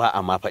a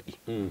ma faɗi.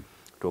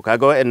 To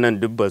kaga wa'annan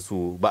duk ba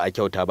a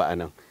kyauta ba a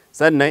nan.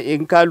 Sannan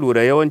in ka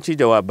lura yawanci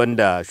jawaban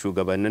da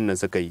shugabannin nan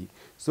suka yi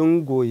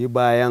sun goyi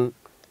bayan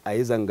a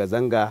yi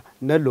zanga-zanga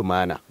na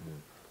lumana,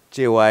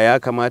 cewa ya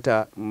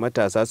kamata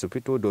matasa su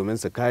fito domin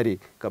su kare,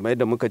 kamar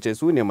yadda muka ce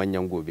su ne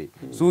manyan gobe,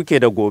 su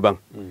ke da goben,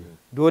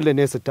 dole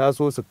ne su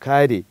taso su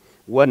kare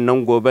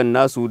wannan goben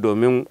nasu,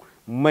 domin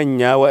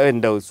manya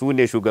waɗanda su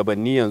ne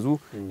shugabanni yanzu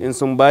in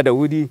sun ba da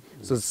wuri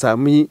su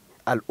sami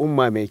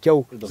al'umma mai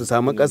kyau, su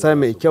sami ƙasa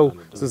mai kyau,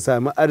 su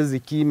sami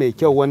arziki mai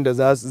kyau wanda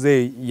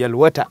zai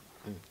yalwata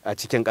a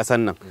cikin ƙasar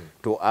nan.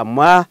 To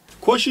amma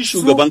ko shi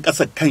shugaban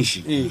ƙasar kanshi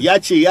ya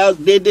ce ya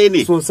daidai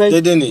ne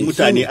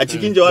mutane a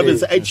cikin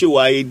jawabinsa ai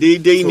cewa ya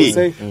daidai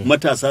ne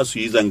matasa su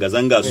yi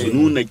zanga-zanga su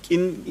nuna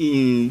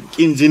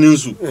kin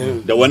jininsu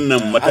da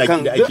wannan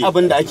mataki da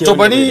ake. To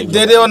bari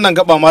daidai wannan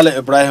gaba Malam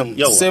Ibrahim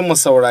sai mu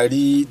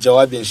saurari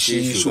jawabin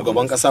shi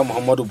shugaban ƙasa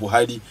Muhammadu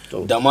Buhari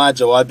da ma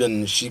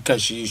jawabin shi kan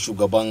shi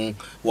shugaban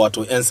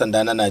wato 'yan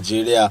sanda na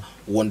Najeriya,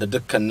 wanda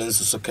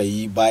dukkaninsu suka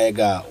yi baya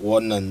ga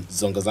wannan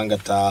zanga-zanga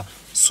ta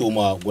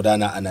soma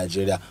gudana a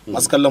Najeriya.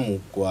 Masu kallon mu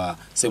kuwa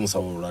sai mu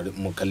saurari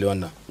mu kalli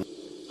wannan.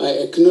 I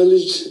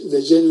acknowledge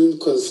the genuine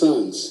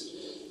concerns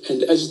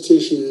and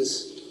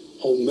agitations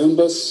of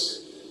members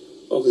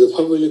of the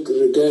public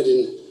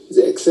regarding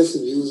the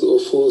excessive use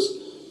of force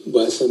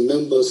by some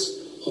members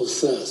of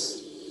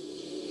SARS.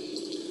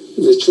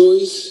 The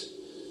choice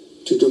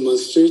to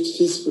demonstrate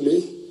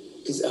peacefully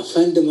is a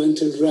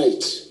fundamental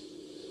right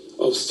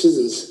of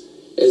citizens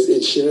as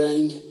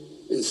enshrined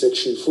in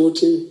Section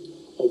 14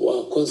 of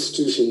our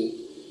Constitution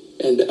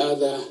and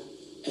other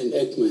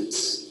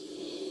enactments.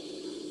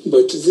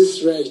 But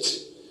this right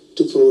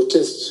to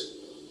protest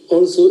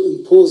also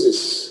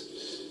imposes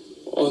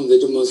on the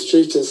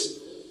demonstrators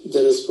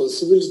the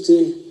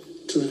responsibility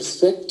to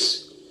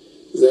respect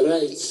the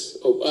rights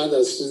of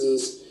other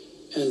citizens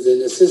and the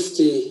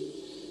necessity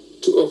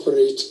to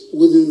operate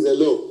within the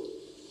law.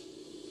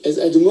 As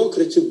a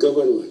democratic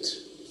government,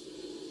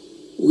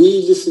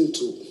 we listened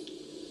to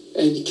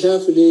and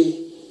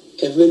carefully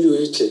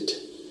evaluated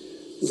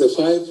the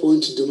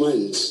 5-point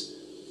demands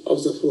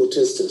of the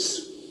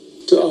protesters.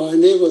 To our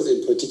neighbors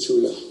in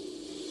particular,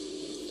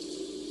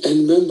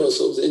 and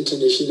members of the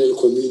international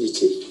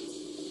community,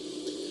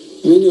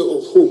 many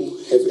of whom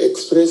have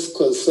expressed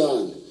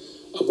concern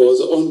about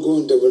the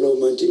ongoing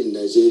development in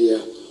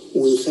Nigeria,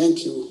 we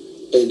thank you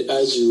and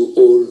urge you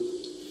all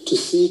to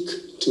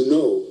seek to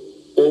know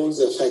all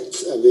the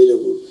facts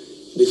available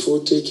before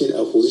taking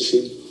a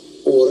position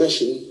or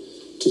rushing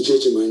to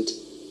judgment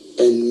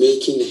and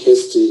making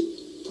hasty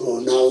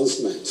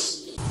pronouncements.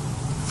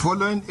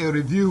 Following a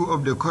review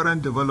of the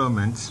current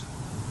developments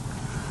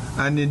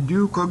and in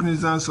due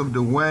cognizance of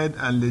the wide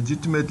and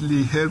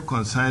legitimately held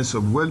concerns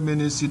of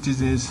well-meaning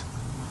citizens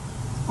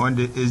on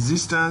the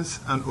existence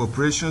and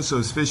operations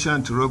of Special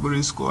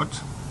Anti-Robbery Squad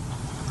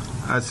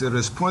as a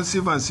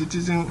responsive and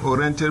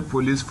citizen-oriented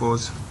police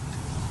force,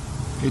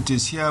 it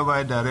is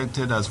hereby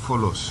directed as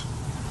follows.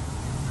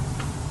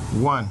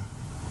 1.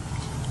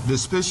 The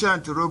Special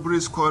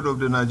Anti-Robbery Squad of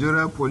the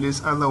Nigeria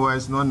Police,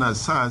 otherwise known as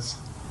SARS,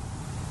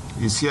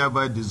 is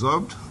hereby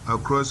dissolved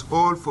across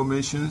all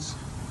formations,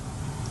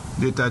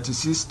 the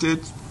 36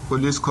 state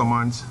police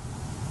commands,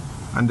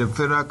 and the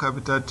Federal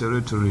Capital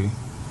Territory,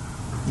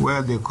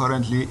 where they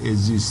currently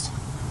exist.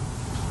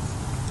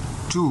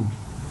 2.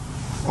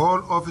 All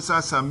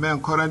officers and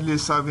men currently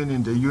serving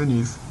in the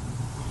unit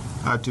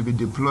are to be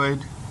deployed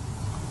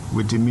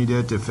with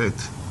immediate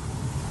effect.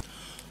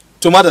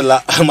 To madalla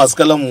masu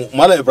kalamu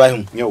Malam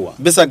Ibrahim,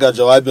 bisa ga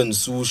jawabin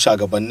su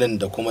shagabannin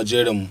da kuma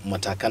jerin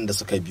matakan da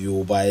suka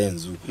biyo baya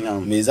yanzu,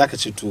 me zaka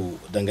ce to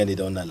dangane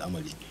da wannan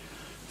al'amari?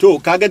 To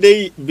kaga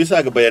dai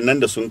bisa ga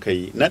bayanan da sun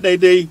kai, na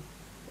daidai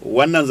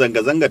wannan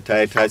zanga-zangar ta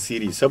yi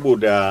tasiri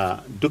saboda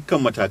dukkan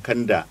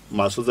matakan da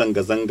masu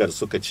zanga-zangar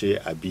suka ce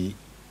abi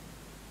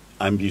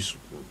an bi su.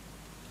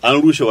 An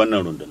rushe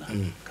wannan runduna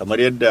kamar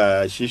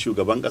yadda shi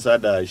shugaban kasa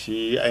da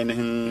shi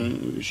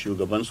ainihin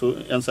shugaban su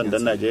 'yan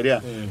sandan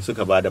Najeriya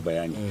suka ba da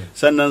bayani,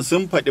 sannan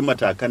sun faɗi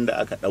matakan da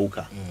aka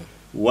ɗauka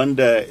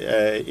wanda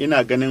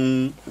ina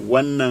ganin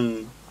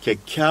wannan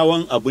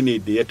kyakkyawan abu ne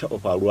da ya taɓa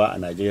faruwa a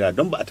Najeriya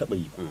don ba a taɓa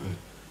yi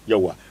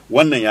yawa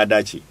wannan ya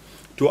dace.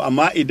 To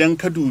amma idan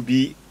ka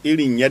dubi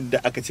irin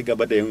yadda aka ci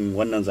gaba da yin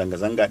wannan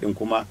zanga-zanga ɗin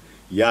kuma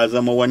ya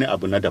zama wani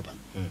abu na daban.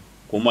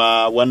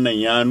 Kuma wannan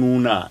ya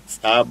nuna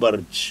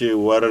tsabar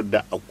cewar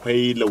da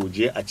akwai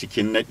lauje a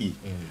cikin naɗi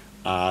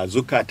a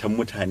zukatan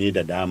mutane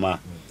da dama,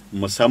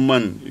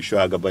 musamman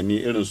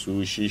shugabanni irin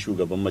su shi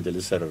shugaban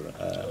majalisar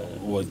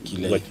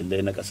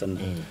wakilai na ƙasar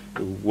nan,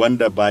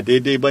 wanda ba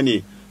daidai ba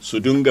ne su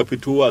dinga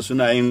fitowa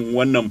suna yin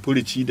wannan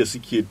furici da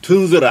suke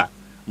tunzura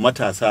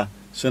matasa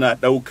suna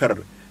ɗaukar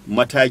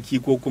mataki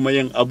ko kuma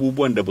yin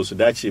abubuwan da ba su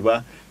dace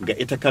ba ga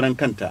ita karan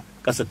kanta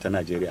ƙasar ta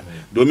Najeriya.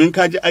 Domin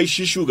kaji ai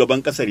shi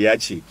shugaban ƙasar ya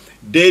ce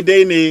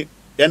daidai ne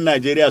 'yan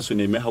Najeriya su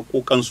nemi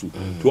haƙoƙansu,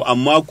 to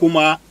amma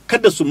kuma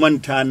kada su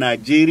manta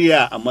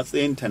Najeriya a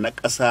matsayinta na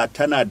ƙasa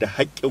tana da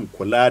haƙƙin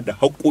kula da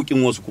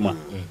haƙoƙin wasu kuma.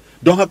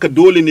 Don haka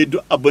dole ne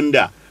duk abin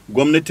da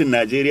gwamnatin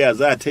Najeriya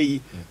za ta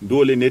yi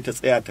dole ne ta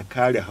tsaya ta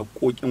kare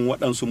haƙoƙin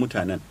waɗansu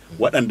mutanen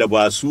waɗanda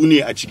ba su ne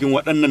a cikin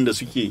waɗannan da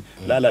suke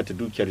lalata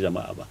dukiyar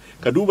jama'a ba.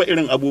 Ka duba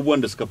irin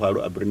abubuwan da suka faru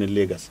a birnin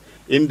Legas,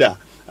 inda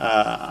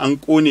an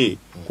ƙone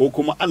ko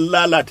kuma an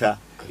lalata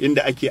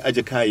inda ake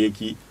aje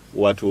kayayyaki,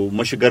 wato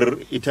mashigar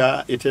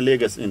ita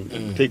Legas din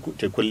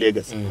tekun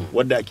Legas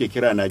wadda ake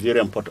kira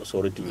Nigerian Port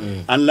Authority,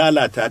 an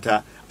lalata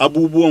ta,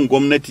 abubuwan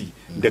gwamnati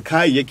da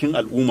kayayyakin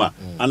al'umma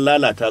an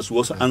lalata su,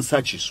 wasu an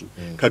sace su.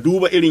 Ka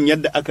duba irin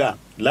yadda aka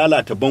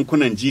lalata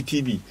bankunan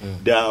GTB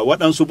da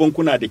waɗansu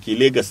bankuna da ke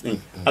Legas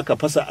din, aka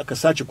fasa aka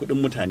sace kuɗin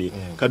mutane.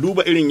 Ka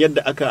duba irin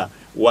yadda aka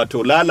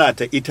wato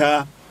lalata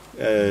ita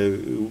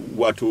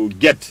wato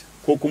gate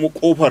ko kuma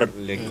kofar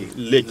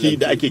leki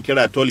da ake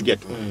kira toll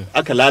gate,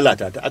 aka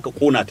lalata ta, aka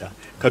kona ta.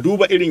 Ka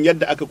duba irin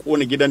yadda aka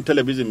kona gidan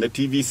talabijin na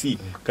TVC,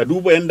 ka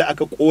duba yadda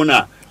aka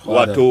kona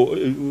wato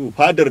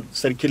fadar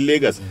sarkin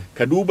Legas,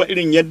 ka duba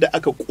irin yadda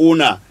aka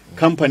kona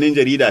kamfanin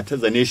jarida ta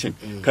The Nation,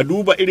 ka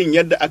duba irin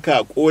yadda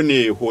aka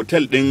kone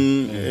hotel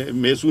din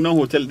mai sunan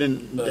hotel din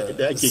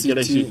da ake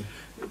kira shi,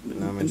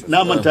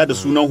 na manta da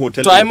sunan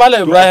hotel. To ai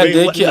Malam Ibrahim da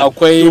yake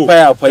akwai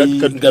fayafai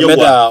game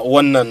da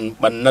wannan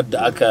bannar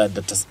da aka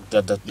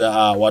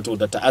wato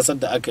da ta'asar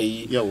da aka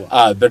yi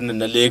a birnin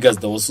na Lagos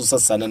da wasu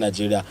sassa na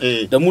Najeriya,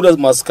 da mu da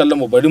masu kallon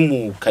mu bari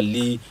mu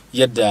kalli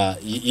yadda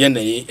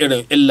yanayin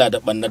irin illa da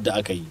bannar da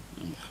aka yi,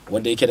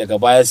 wanda yake daga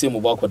baya sai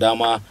mu ba ku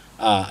dama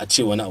a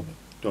ce wani abu.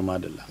 To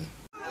madalla.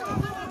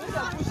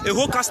 A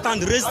whole car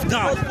stand raised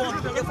down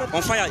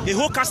on fire. A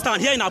whole car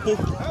stand here in Apo.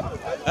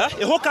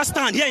 A whole car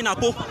stand here in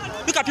Apo.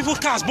 Look at people's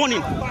cars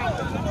burning.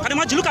 Can you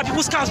imagine? Look at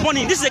people's cars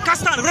burning. This is a car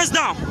stand raised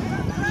down.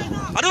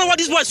 I don't know what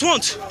these boys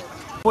want.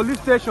 Police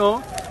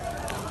station.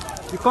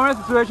 The current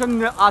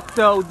situation at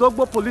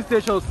Udogbo police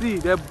station. See,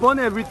 they burn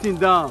everything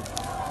down.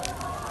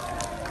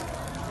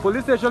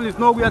 Police station is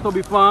nowhere to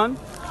be found.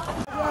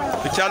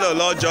 Pikalo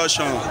Law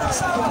Junction,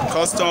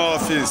 Custom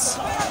Office.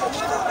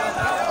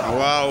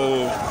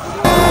 Wow.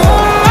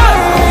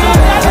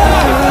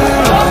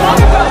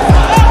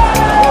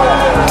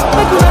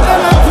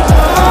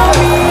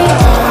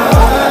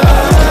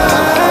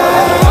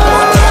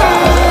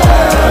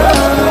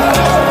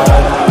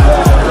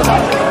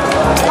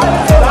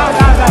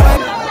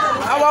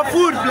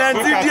 Food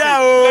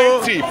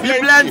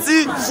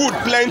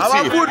plenty.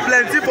 Our food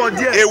plenty for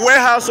there. A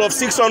warehouse of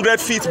 600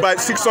 feet by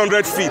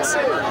 600 feet,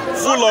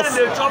 full of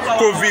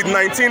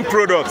COVID-19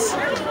 products,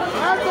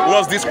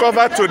 was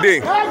discovered today.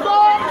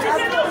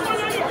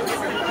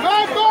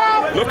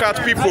 Look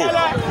at people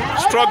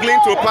struggling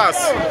to pass.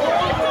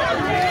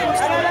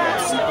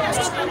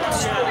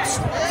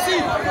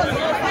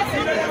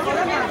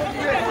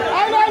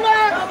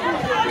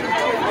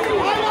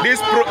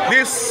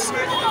 This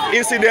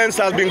incident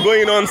has been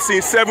going on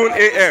since 7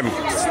 a.m.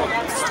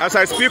 As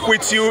I speak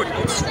with you,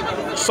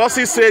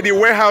 sources say the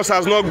warehouse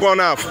has not gone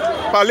off.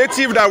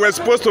 Palliative that were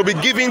supposed to be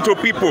given to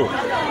people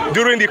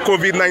during the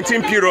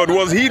COVID-19 period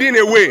was hidden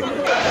away.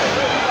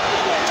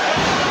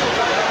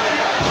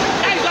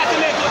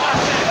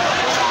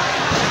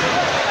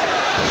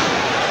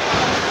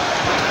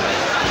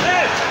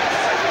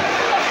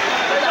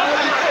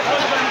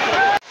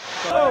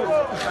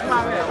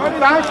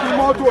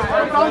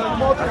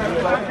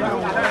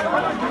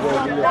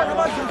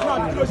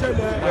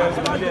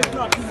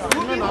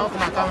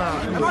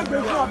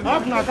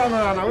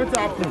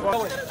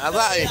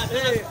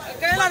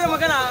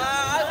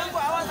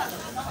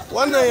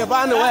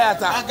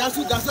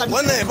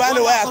 wannan ya bani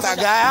wayata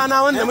ga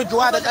yana wanda muke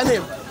wa da kane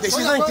da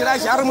shi zan kira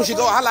shi har mu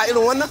shiga wahala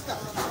irin wannan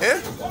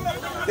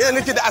ne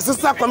nake da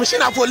assistant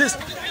commissioner police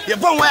ya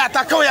ban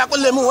wayata kawai ya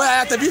kulle min waya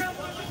ya tafi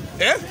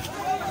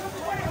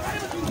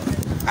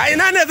a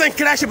ina ne zan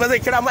kira shi ba zai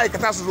kira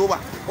ma'aikata su zo ba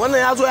wannan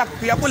ya zo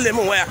ya kulle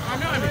min waya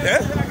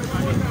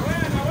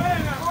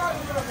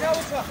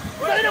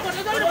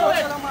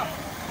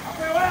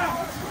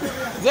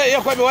zai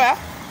iya kwabe waya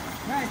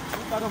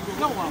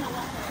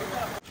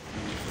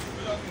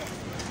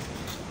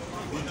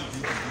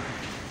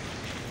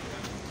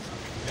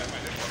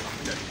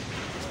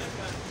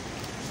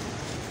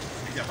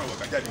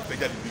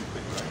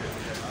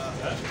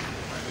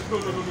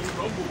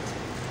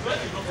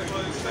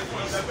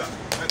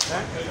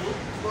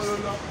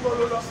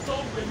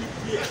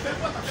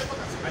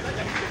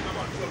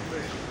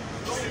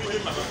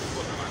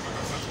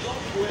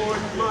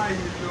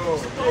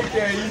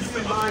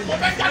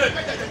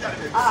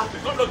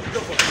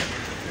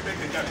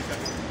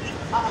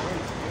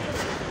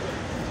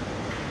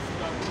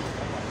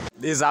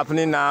This is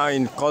happening now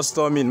in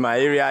custom in my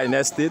area in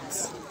estate.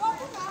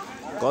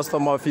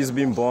 Custom office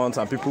being burnt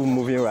and people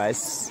moving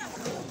rice.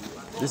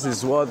 This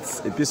is what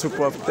a peaceful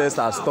protest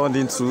has turned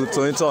into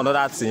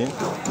another thing.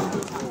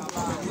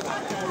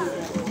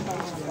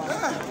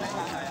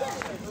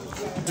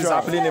 This is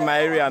happening in my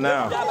area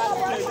now.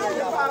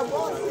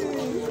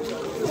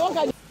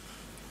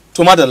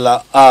 To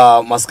madalla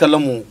masu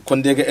kallon mu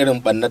kun dai ga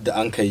irin bannar da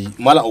an kai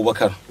Malam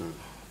Abubakar.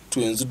 To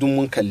yanzu duk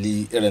mun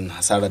kalli irin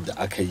hasarar da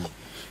aka yi.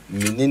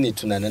 Menene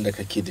tunanin da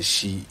kake da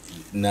shi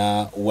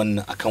na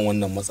wannan akan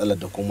wannan matsalar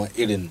da kuma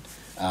irin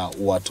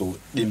wato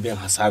dimbin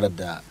hasarar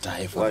da ta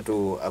haifa?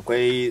 Wato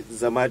akwai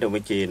zama da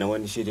muke na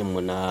wani shirinmu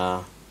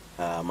na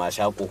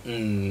mashako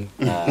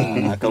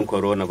akan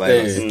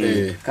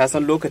coronavirus. Ka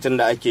san lokacin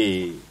da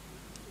ake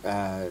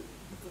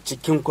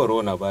cikin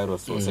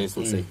coronavirus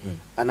sosai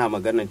ana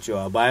maganar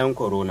cewa bayan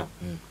corona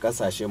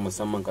kasashe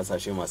musamman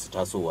kasashe masu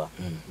tasowa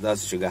za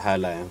su shiga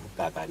halayen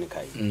kakani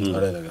kai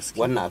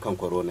wannan akan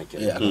corona ke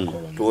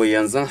to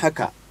yanzu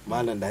haka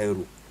Malam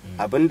Dahiru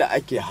abinda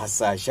ake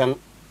hasashen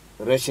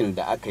rashin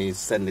da aka yi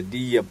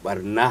sanadiyyar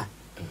barna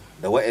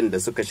da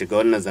waɗanda suka shiga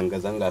wannan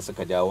zanga-zanga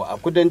suka jawo a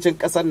kudancin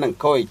ƙasar nan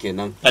kawai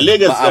kenan a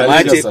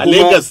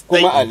Lagos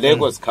kuma a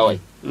Lagos kawai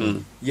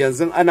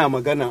yanzu ana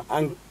magana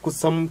an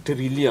kusan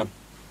trillion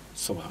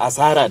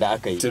asara da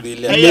aka yi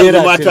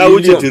naira ta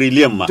wuce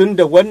trillion ma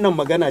tunda wannan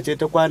magana ce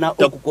ta kwana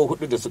 3 ko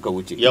 4 da suka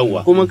wuce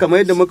kuma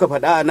kamar yadda muka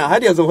faɗa ana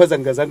har yanzu fa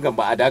zanga-zangan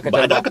ba a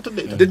dakatar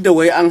duk da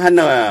wai an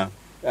hana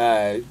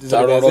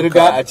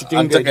zirga a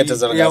cikin gari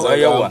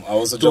a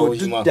wasu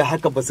jihohi ma duk da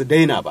haka ba su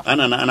daina ba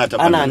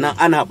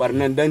ana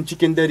barnan dan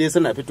cikin dare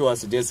suna fitowa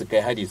su je su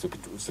kai hari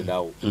su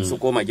dawo su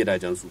koma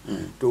gidajensu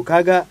to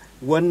kaga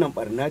wannan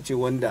barna ce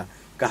wanda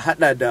ka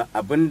hada da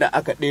abin da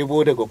aka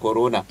ɗebo daga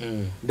corona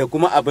da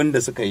kuma abin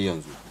da suka yi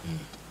yanzu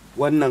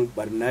wannan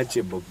barna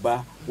ce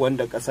babba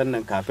wanda ƙasar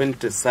nan kafin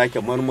ta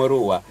sake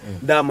marmarowa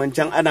daman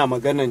can ana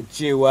maganan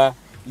cewa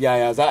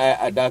yaya za a yi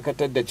a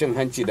dakatar da cin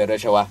hanci da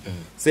rashawa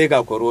sai ga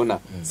corona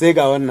sai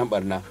ga wannan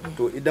barna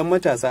to idan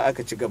matasa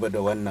aka ci gaba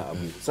da wannan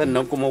abu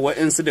sannan kuma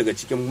wa'insu daga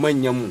cikin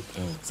manyanmu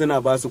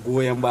suna ba su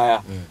goyon baya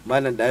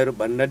Malam Dahiru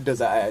barnar da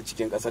za a yi a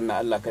cikin ƙasar na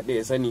Allah kaɗai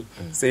ya sani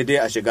sai dai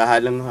a shiga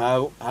halin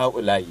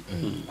haula'i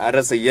a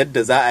rasa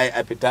yadda za a yi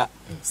a fita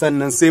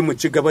sannan sai mu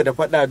ci gaba da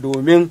faɗa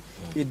domin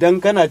idan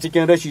kana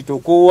cikin rashi to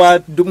kowa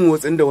duk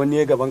motsin da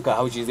wani ya gaban ka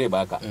haushi zai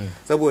baka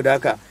saboda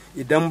haka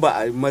idan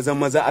ba a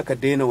maza aka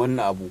daina wannan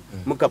abu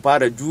muka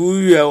fara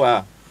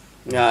juyawa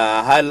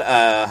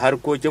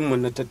harkokinmu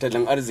na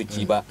tattalin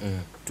arziki ba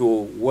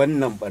to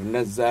wannan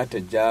barnar za ta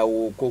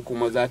jawo ko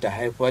kuma za ta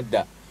haifar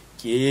da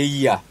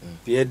kiyayya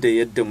fiye da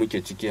yadda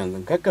muke ciki yanzu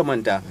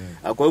kakkamanta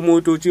akwai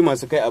motoci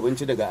masu kai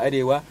abinci daga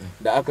arewa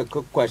da aka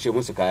kwashe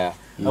musu kaya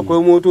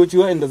akwai motoci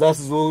waɗanda za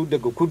su zo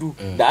daga kudu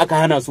da aka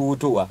hana su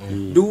hutowa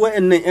duk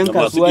waɗannan 'yan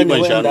kasuwa ne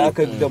waɗanda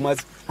aka da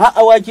masu har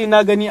awaki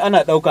na gani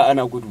ana ɗauka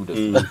ana gudu da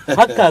su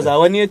har kaza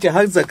wani ya ce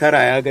har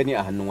zakara ya gani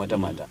a hannun wata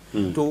mata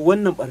to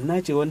wannan barna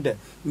ce wanda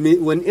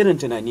wani irin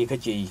tunani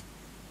kake yi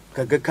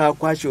kaga ka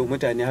kwashe wa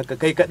mutane haka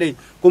kai kadai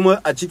kuma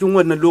a cikin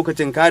wannan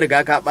lokacin ka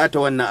riga ka bata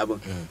wannan abin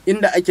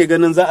inda ake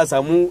ganin za a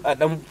samu a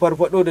dan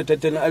farfado da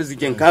tattalin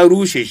arzikin ka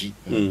rushe shi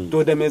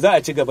to da me za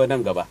a ci gaba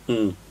nan gaba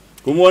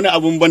kuma wani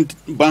abun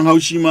ban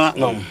haushi ma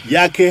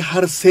ya kai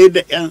har sai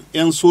da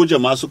yan soja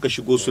ma suka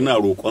shigo suna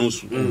roƙon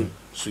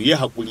su yi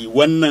haƙuri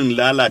wannan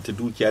lalata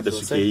dukiya da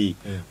suke yi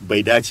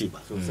bai dace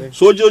ba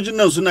sojojin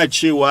nan suna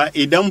cewa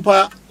idan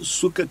fa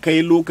suka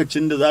kai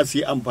lokacin da za su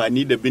yi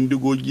amfani da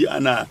bindigogi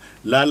ana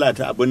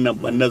lalata abin nan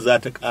banna za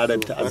ta ƙara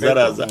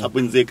ta'azzara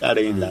abin zai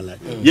ƙara yin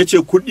lalata ya ce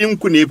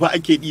kuɗinku ne fa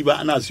ake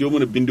ɗiba ana siyo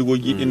mana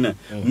bindigogi ɗin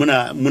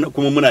nan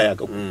kuma muna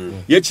yaƙa ku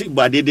ya ce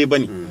ba daidai ba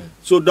ne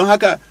so don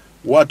haka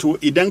wato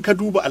idan ka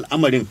duba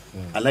al'amarin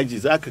alhaji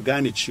za ka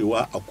gane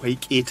cewa akwai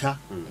keta,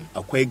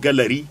 akwai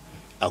galari,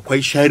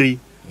 akwai shari,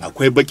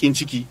 akwai bakin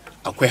ciki,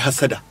 akwai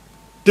hasada,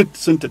 duk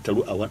sun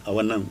tattaru a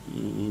wannan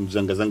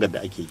zanga-zangar da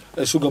ake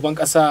yi. Shugaban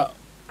ƙasa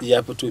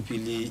ya fito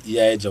fili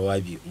ya yi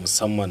jawabi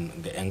musamman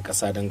ga 'yan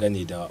ƙasa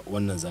dangane da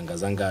wannan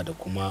zanga-zanga da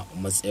kuma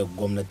matsayin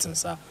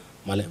gwamnatinsa.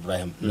 Malam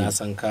Ibrahim, na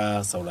san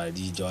ka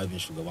saurari jawabin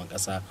shugaban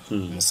kasa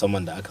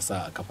musamman da aka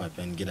sa a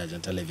kafafen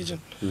gidajen talabijin.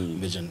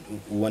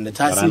 Wanda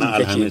tasiri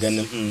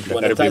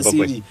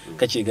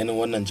kake ganin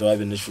wannan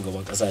jawabin na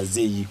shugaban kasa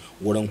zai yi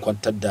wurin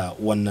kwantar da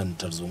wannan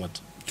tarzomat?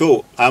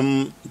 To,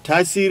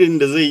 tasirin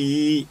da zai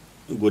yi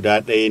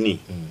guda ɗaya ne.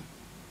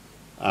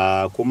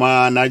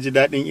 Kuma na ji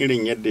daɗin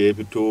irin yadda ya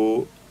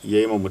fito ya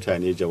yi ma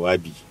mutane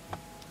jawabi.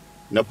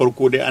 Na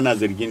farko dai ana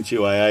zargin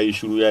cewa ya yi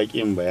shiru ya ƙi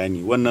yin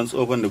bayani. Wannan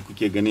tsohon da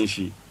kuke ganin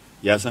shi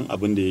ya san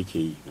abin da yake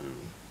yi,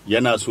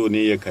 yana so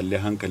ne ya kalli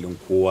hankalin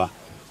kowa,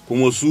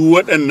 kuma su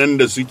waɗannan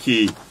da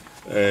suke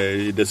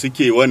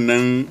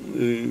wannan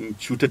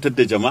cutatar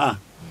da jama'a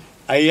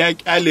ai ya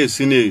kyale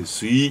su ne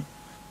su yi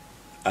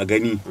a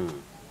gani.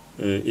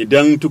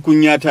 Idan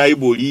tukunya ta yi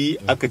bori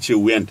aka ce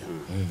wuyanta,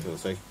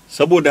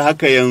 saboda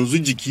haka yanzu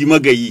jiki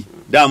magayi,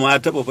 dama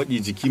taɓa faɗi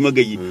jiki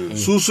magayi,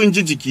 su sun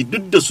ji jiki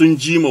duk da sun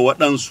ji ma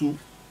waɗansu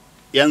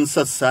 'yan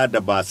sassa da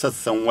ba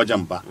sassan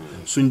wajen ba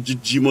sun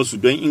jijji masu,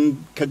 don in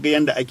kaga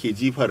yadda ake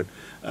jifar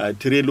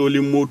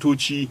tirelolin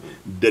motoci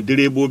da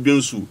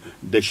direbobinsu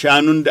da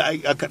shanun da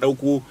aka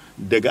ɗauko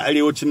daga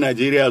arewacin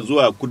Najeriya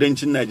zuwa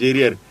kudancin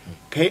Najeriya,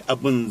 kai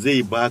abin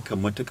zai baka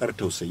matukar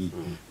tausayi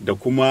da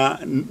kuma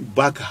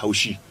baka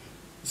haushi.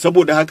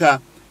 Saboda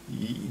haka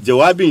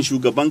jawabin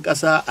shugaban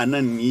ƙasa a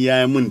nan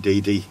ya yi mun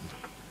daidai.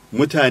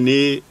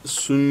 Mutane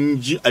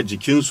sun ji a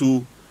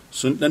jikinsu,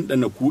 sun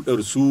ɗanɗana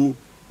kudarsu,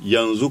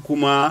 yanzu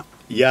kuma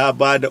ya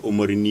ba da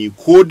umarni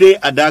ko dai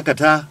a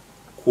dakata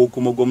ko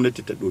kuma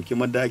gwamnati ta ɗauki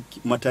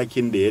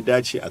matakin da ya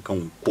dace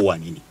akan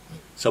kowane ne,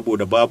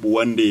 saboda babu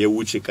wanda ya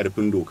wuce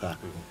ƙarfin doka.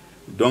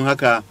 Don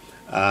haka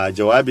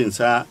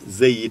jawabinsa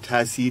zai yi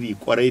tasiri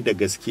kwarai da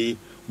gaske,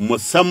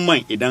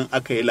 musamman idan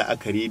aka yi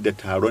la'akari da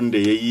taron da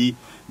ya yi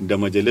da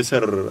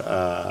majalisar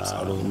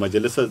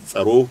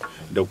tsaro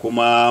da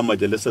kuma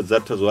majalisar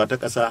zartaswa ta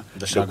ƙasa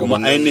da kuma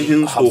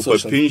ainihin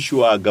tsofaffin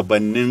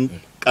shugabannin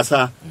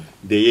ƙasa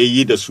da ya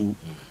yi da su.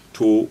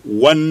 To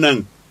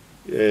wannan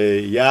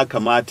ya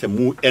kamata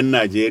mu 'yan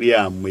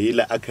Najeriya mu yi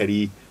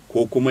la'akari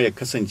ko kuma ya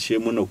kasance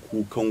muna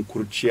kukan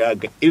kurciya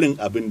ga irin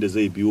abin da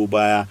zai biyo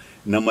baya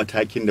na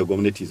matakin da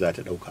gwamnati za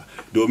ta ɗauka.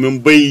 Domin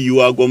bai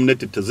yiwuwa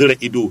gwamnati ta zira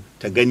ido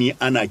ta gani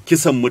ana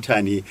kisan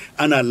mutane,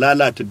 ana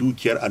lalata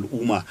dukiyar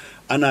al'umma,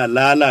 ana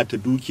lalata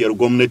dukiyar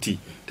gwamnati,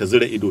 ta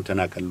zira ido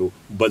tana kallo,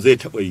 ba zai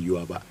taɓa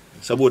yiwuwa ba.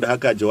 Saboda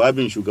haka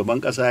jawabin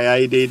shugaban ƙasa ya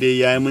yi daidai,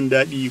 ya yi min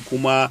daɗi,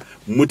 kuma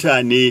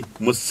mutane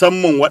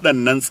musamman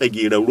waɗannan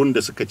tsagerarrun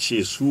da suka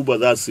ce su ba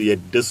za su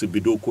yadda su bi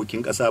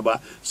dokokin ƙasa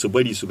ba, su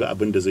bari su ga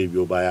abin da zai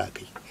biyo baya a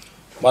kai.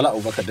 Mala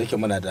Abubakar, da ke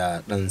muna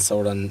da ɗan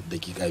sauran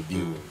dakika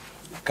biyu,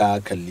 ka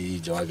kalli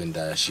jawabin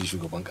da shi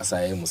shugaban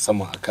ƙasa ya yi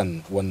musamman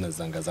akan wannan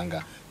zanga-zanga,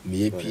 me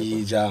ya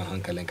fi ja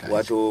hankalinka?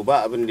 Wato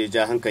ba abin da ya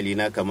ja hankali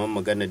na kamar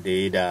magana da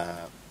ya da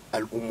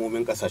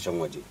al'ummomin kasashen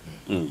waje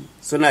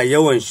suna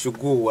yawan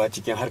shigowa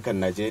cikin harkar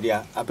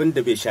Najeriya, abin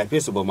da bai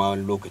shafe su ba ma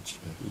wani lokaci.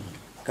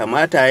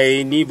 Kamata ya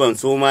yi ni ban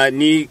so ma,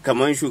 ni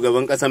kamar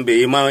shugaban kasan bai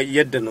yi ma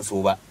yadda na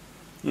so ba,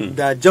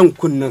 da jan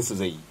kunnen su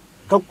zai yi.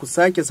 Kan ku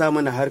sake sa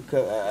mana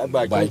harka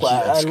bakin ku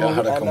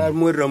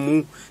al'amuran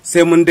mu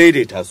sai mun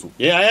daidaita su.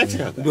 Ya ce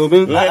haka.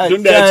 Domin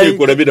tun da ya ce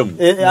ku rabi da mu.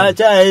 Ya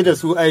ce a yi da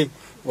su ai.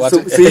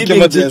 Su yi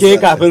bincike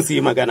kafin su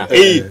yi magana.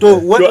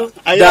 To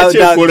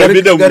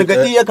da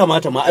gargadi ya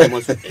kamata ma a yi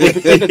masu.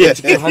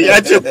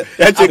 Ya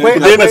ce ku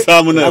daina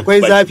samu nan.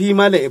 Akwai zafi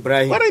Malam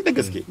Ibrahim. Kwarai da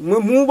gaske.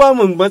 Mu ba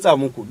mu matsa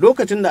muku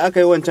lokacin da aka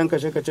yi wancan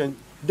kashe-kashen,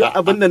 duk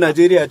abin da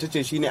Najeriya ta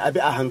ce shine abi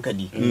a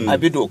hankali,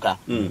 abi doka.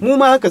 Mu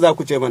ma haka za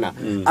ku ce mana.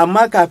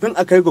 Amma kafin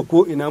a kai ga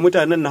ko ina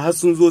mutanen na har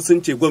sun zo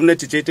sun ce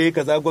gwamnati ce ta yi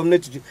kaza,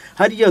 gwamnati ce,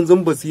 har yanzu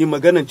ba su yi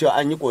maganan cewa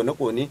an yi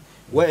kone-kone.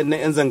 Wa'annan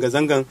 'yan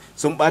zanga-zangan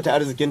sun bata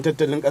arzikin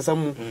tattalin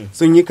ƙasarmu,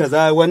 sun yi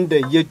kaza wanda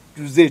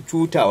zai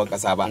cuta wa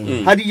ƙasa ba.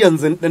 Har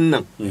yanzu din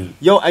nan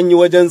yau an yi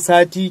wajen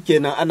sati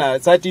kenan, ana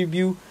sati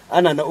biyu,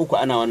 ana na uku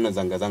ana wannan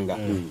zanga-zanga.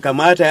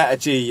 Kamata ya a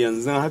ce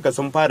yanzu haka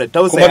sun fara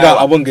tausayawa. Kuma ga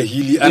abun ga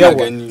hili ana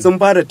gani. Sun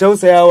fara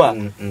tausayawa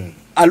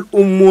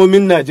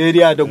al'ummomin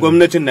Najeriya da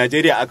gwamnatin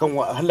Najeriya akan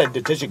wahalar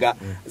da ta shiga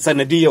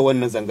sanadiyar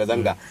wannan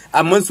zanga-zanga.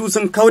 Amma su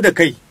sun kau da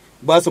kai,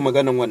 ba su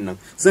maganan wannan,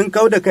 sun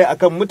kau da kai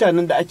akan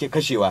mutanen da ake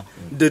kashewa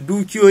da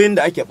dukiyoyin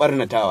da ake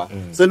barnatawa.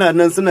 Suna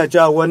nan suna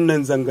cewa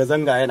wannan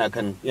zanga-zanga yana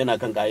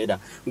kan ka'ida.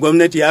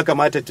 Gwamnati ya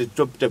kamata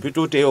ta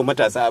fito ta yi wa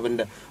matasa abin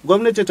da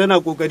gwamnati tana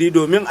kokari,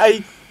 domin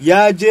ai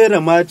ya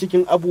jera ma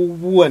cikin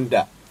abubuwan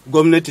da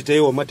gwamnati ta yi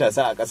wa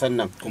matasa a ƙasar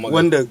nan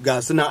wanda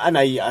ga suna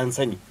ana yi an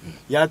sani.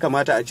 Ya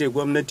kamata a ce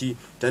gwamnati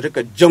ta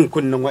rika jan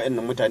kunnen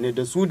waɗannan mutane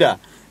da su da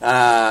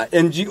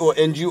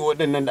NGO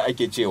din nan da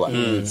ake cewa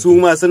su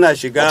ma suna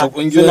shiga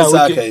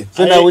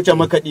suna wuce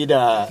makaɗi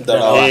da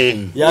rawa.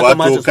 Ya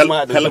kamata su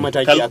ma a ɗauki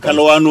mataki a kan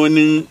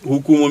kalwanonin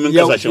hukumomin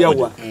kasashen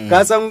waje.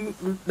 Ka san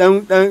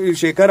dan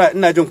shekara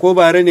ina jin ko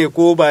bare ne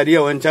ko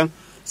bariya wancan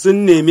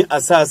sun nemi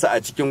a sa su a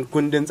cikin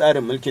kundin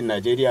tsarin mulkin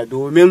Najeriya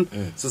domin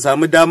su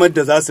samu damar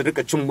da za su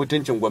rika cin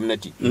mutuncin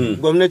gwamnati.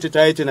 Gwamnati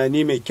ta yi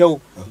tunani mai kyau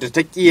da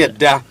ta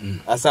kiyarda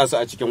a sa su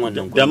a cikin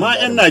wannan kundin. Da ma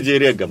 'yan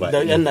Najeriya gaba.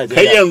 Da 'yan Najeriya.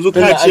 Kai yanzu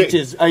ka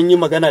ce an yi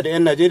magana da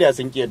 'yan Najeriya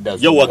sun kiyarda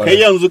su. Yawa kai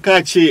yanzu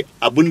ka ce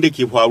abin da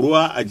ke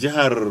faruwa a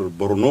jihar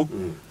Borno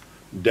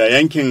da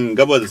yankin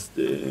gabas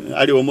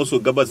arewa maso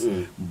gabas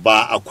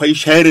ba akwai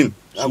sharing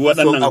su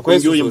waɗannan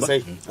kungiyoyin ba.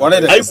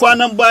 Ai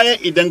kwanan baya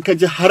idan ka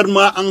ji har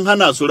ma an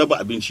hana su raba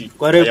abinci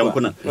a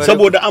yankunan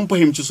saboda an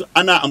fahimci su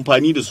ana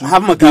amfani da su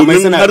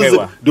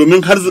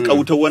domin harzuka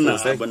wutar wannan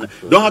abin.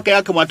 Don haka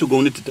ya kamata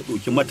gwamnati ta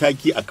ɗauki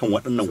mataki akan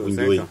waɗannan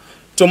kungiyoyi.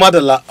 To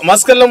madalla,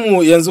 masu kallon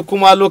mu yanzu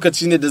kuma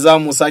lokaci ne da za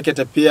mu sake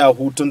tafiya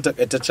hutun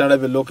takaitaccen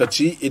rabin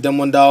lokaci. Idan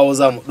mun dawo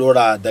za mu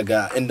ɗora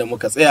daga inda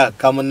muka tsaya,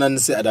 kamun nan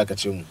sai a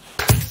dakace mu.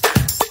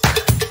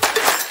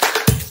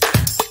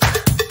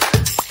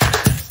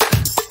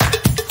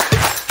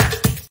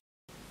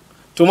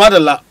 To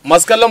madalla,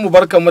 masu kallon mu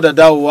barkanmu da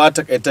dawowa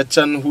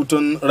takaitaccen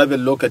hutun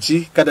rabin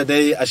lokaci. Kada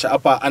dai a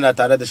sha'afa ana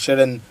tare da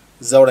shirin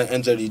Zauren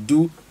Yan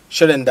Jaridu,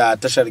 shirin da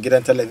tashar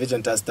gidan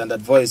talabijin ta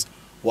Standard Voice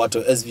wato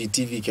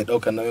SVTV ke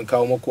ɗaukar nauyin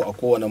kawo muku a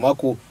kowane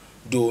mako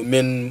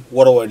domin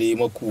warware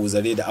muku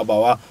zare da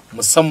abawa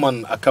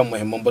musamman akan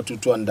muhimman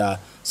batutuwan da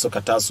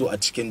suka taso a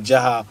cikin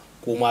jiha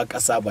ko ma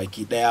ƙasa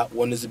baki ɗaya,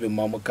 wani zubin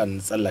ma mukan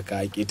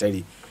tsallaka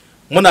ƙetare.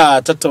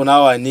 Muna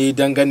tattaunawa ne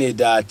dangane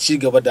da ci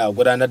gaba da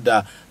gudanar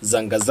da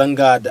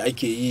zanga-zanga da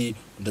ake yi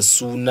da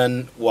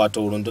sunan wato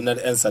rundunar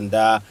 'yan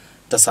sanda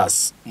ta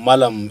SAS.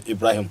 Malam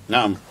Ibrahim,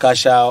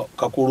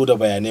 ka koro da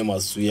bayanai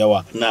masu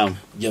yawa.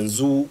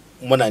 Yanzu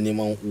muna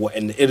neman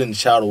wa'anda irin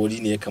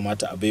shawarwari ne ya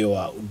kamata a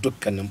baiwa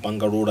dukkanin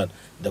bangarorin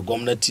da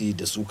gwamnati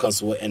da su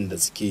kansu wa'anda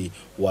suke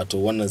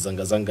wato wannan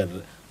zanga-zangar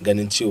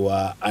ganin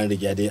cewa an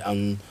riga dai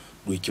an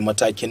ɗauki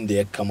matakin da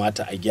ya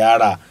kamata a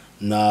gyara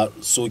na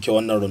soke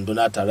wannan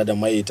runduna tare da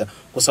mayeta.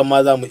 Kusan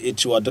ma za mu iya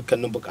cewa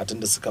dukkanin bukatun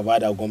da suka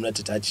bada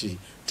gwamnati ta ce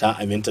ta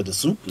aminta da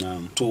su.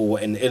 To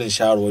wa'anda irin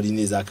shawarwari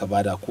ne za ka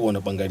bada kowane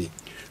bangare?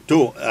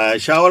 To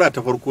shawara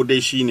ta farko dai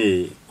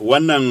shine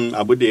wannan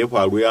abu da ya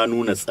faru ya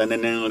nuna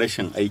tsananin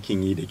rashin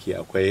aikin yi da ke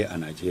akwai a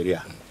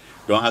Najeriya.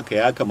 Don haka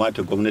ya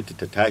kamata gwamnati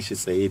ta tashi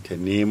tsaye ta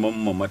neman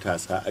ma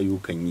matasa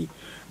ayyukan yi.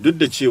 Duk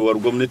da cewar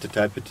gwamnati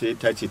ta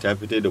ce ta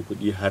fitar da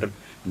kuɗi har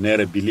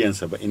naira biliyan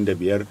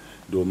 75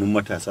 domin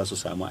matasa su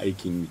samu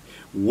aikin yi.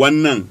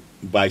 Wannan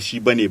ba shi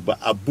bane ba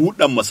a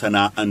buɗe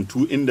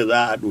masana'antu inda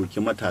za a ɗauki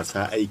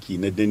matasa aiki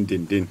na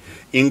dindindin.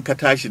 In ka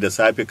tashi da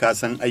safe ka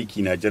san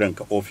aiki na jiran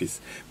ka ofis,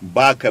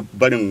 ba ka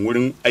barin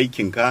wurin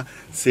aikinka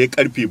sai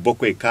karfe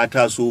 7 ka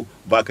taso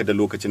baka da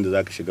lokacin da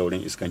za ka shiga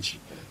wurin iskanci.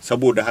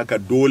 Saboda haka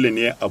dole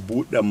ne a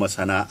buɗe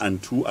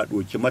masana'antu a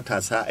ɗauki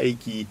matasa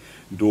aiki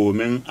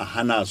domin a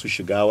hana su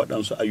shiga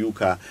waɗansu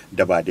ayyuka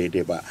da ba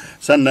daidai ba.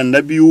 Sannan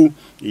na biyu,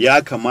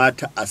 ya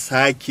kamata a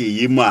sake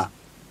yi ma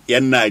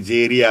 'yan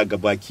Najeriya ga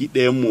baki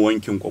ɗayan mu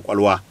wankin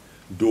kwakwalwa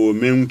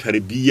domin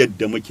tarbiyyar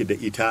da muke da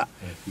ita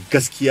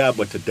gaskiya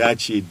bata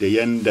dace da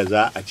yanda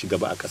za a ci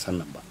gaba a ƙasar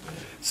nan ba.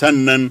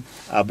 Sannan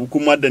abu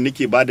kuma da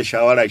nake ba da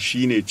shawara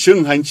shine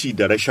cin hanci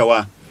da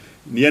rashawa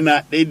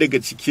yana ɗaya daga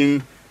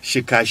cikin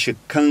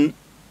shika-shikan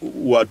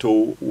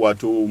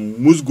wato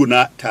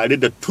musguna tare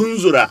da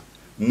tunzura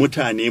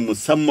mutane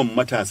musamman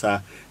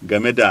matasa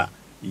game da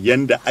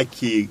yanda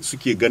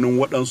suke ganin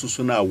waɗansu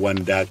suna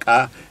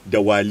wandaka da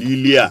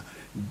waliliya,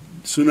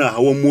 suna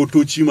hawan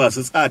motoci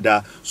masu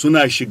tsada,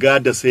 suna shiga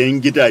da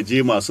sayan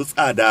gidaje masu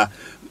tsada,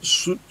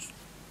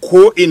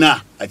 ko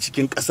ina a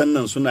cikin ƙasar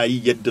nan suna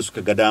yi yadda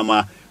suka ga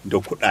dama da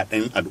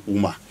kuɗaɗen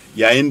al'umma,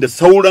 yayin da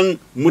sauran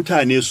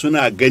mutane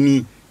suna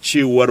gani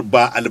cewar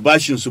ba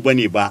albashinsu ba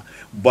ne ba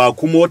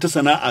kuma wata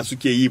sana'a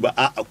suke yi ba,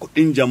 a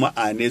kuɗin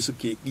jama'a ne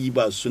suke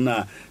ɗiba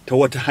suna ta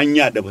wata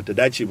hanya da bata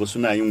dace ba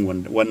suna yin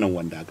wannan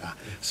wandaka.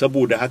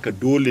 Saboda haka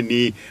dole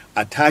ne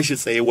a tashi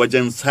tsaye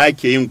wajen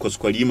sake yin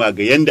kwaskwarima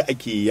ga yanda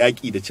ake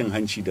yaƙi da cin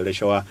hanci da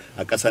rashawa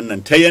a ƙasar nan,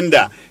 ta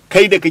yanda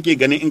kai da kake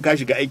ganin in ka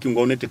shiga aikin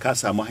gwamnati ka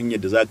samu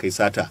hanyar da za ka yi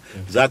sata,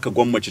 za ka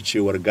gwammace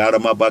cewar gara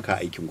ma baka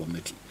aikin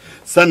gwamnati.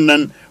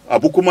 Sannan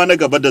abu kuma na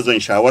gaba da zan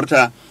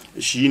shawarta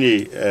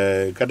shine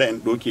kada in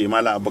doke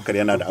Malam Abubakar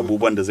yana da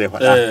abubuwan da zai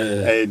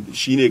faɗa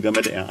shine game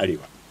da 'yan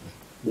arewa.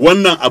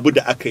 Wannan abu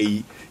da aka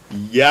yi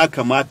ya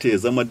kamata ya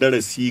zama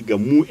darasi ga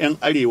mu 'yan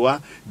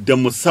arewa da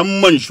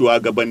musamman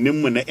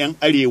shugabanninmu na 'yan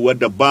arewa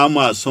da ba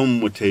ma son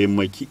mu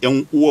taimaki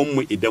 'yan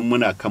uwanmu idan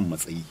muna kan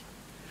matsayi.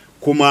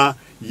 Kuma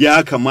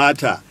ya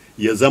kamata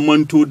ya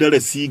zamanto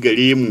darasi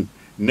gare mu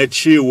na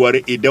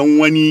cewar idan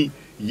wani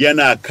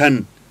yana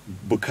kan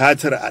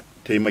bukatar a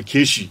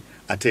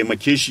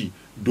taimake shi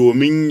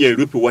domin ya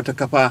rufe wata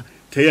kafa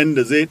ta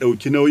yanda zai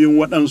ɗauki nauyin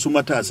waɗansu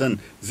matasan,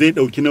 zai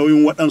ɗauki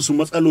nauyin waɗansu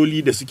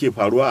matsaloli da suke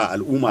faruwa a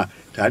al'umma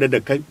tare da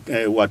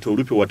wato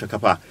rufe wata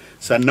kafa.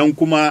 Sannan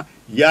kuma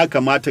ya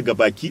kamata ga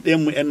baki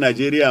ɗayanmu 'yan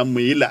Najeriya mu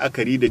yi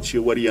la'akari da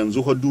cewar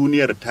yanzu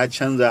duniyar ta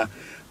canza,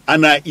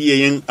 ana iya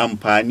yin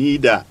amfani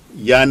da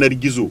yanar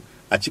gizo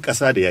a ci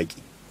ƙasa da yaƙi.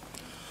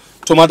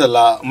 To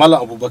madalla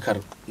Malam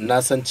Abubakar,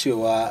 na san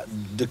cewa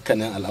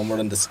dukkanin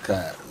al'amuran da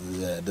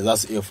za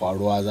su iya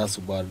faruwa za su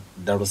ba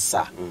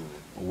darussa.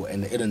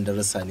 Wa'ina irin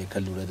darussa ne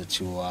kan lura da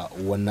cewa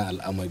wannan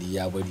al'amari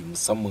ya bari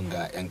musamman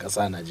ga 'yan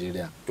ƙasa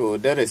Najeriya? To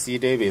darasi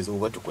dai bai zo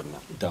ba tukunna.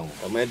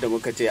 Kamar yadda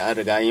muka ce an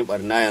riga an yi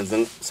barna,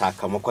 yanzu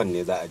sakamakon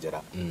ne za a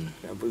jira.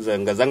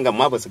 Zanga-zangan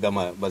ma ba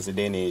su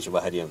daina yin shi ba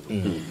har yanzu.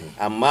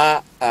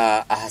 Amma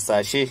a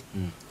hasashe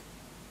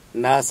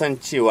na san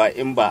cewa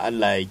in ba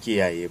Allah ya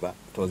kiyaye ba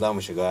to za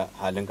mu shiga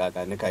halin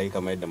kakanika yi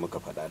kamar yadda muka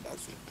faɗa da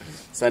su.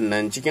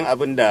 Sannan cikin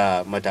abin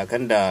da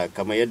matakan da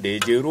kamar yadda ya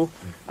jero,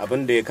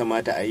 abin da ya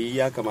kamata a yi,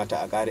 ya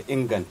kamata a ƙara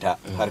inganta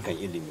harkan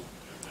ilimi,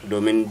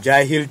 domin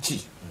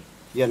jahilci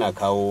yana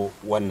kawo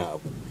wannan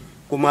abu.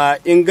 Kuma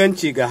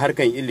inganci ga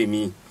harkan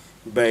ilimi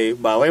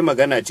ba wai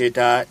magana ce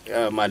ta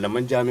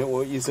malaman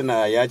jami'o'i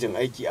suna yajin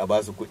aiki a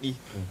basu kuɗi,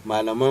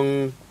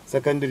 malaman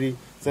sakandare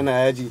suna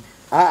yaji,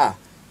 a'a,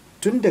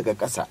 tun daga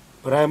ƙasa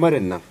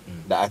firamarin nan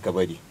da aka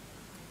bari.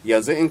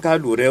 Yanzu in ka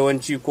lura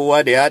yawanci kowa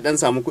da ya dan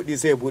samu kuɗi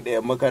sai ya buɗe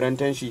yan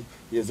makarantar shi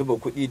ya zuba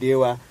kuɗi da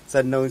yawa,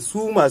 sannan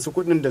su masu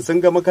kuɗin da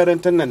sun ga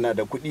makarantar nan na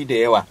da kuɗi da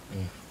yawa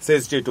sai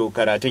su ce to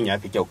karatun ya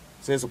fi kyau,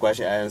 sai su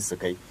kwashe ayan su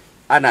kai.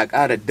 Ana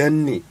ƙara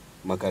danne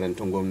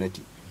makarantun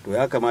gwamnati. To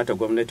ya kamata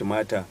gwamnati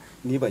mata,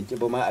 ni ban ki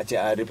ba ma a ce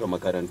an rufe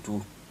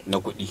makarantu na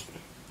kuɗi,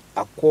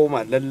 a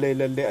koma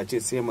lallai a ce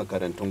sai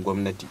makarantun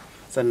gwamnati,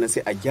 sannan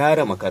sai a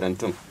gyara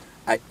makarantun,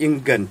 a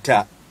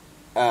inganta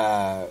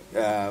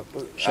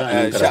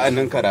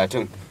sha'anin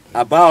karatun,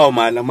 a ba wa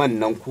malaman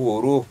nan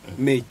horo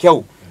mai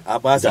kyau, a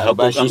ba su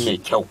albashi mai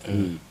kyau,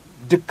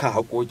 dukkan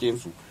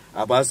haƙoƙinsu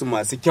a ba su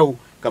masu kyau.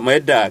 Kamar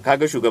yadda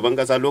kaga shugaban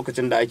ƙasa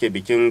lokacin da ake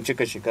bikin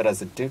cika shekara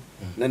 60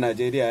 na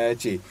Najeriya ya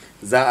ce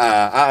za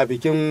a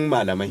bikin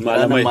malamai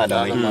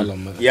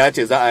ya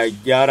ce za a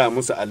gyara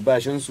musu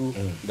albashinsu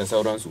da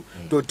sauransu.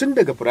 To tun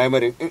daga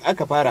firamare in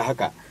aka fara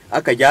haka,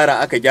 aka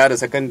gyara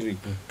secondary,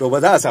 to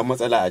ba za a samu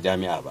matsala a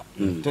jami'a ba,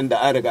 tun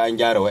da an riga an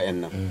gyara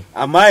wa'annan.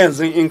 Amma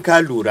yanzu in ka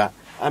lura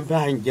an fi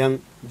hangen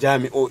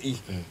jami'o'i,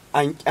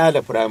 an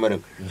kyala firamarin,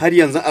 har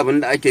yanzu abin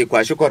da ake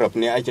kwashi kwaraf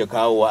ne ake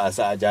kawowa a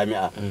sa a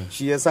jami'a.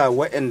 Shi yasa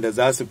waɗanda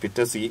za su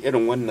fita su yi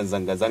irin wannan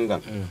zanga-zangan,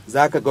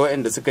 za ka ga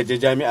waɗanda suka je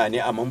jami'a ne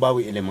amma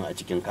babu ilimin a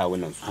cikin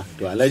kawunansu.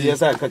 Shi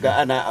yasa ka ga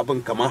ana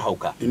abin kamar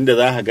hauka, inda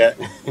za ka ga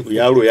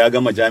yaro ya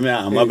gama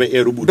jami'a amma bai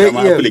iya rubuta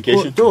ma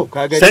application,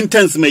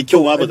 sentence mai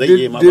kyau ma ba zai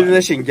iya ma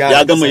ba,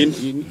 ya gama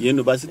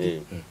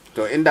university.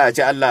 To inda a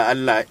ce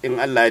in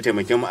Allah ya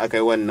taimake mu aka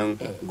yi wannan,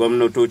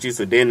 gwamnatoci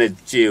su daina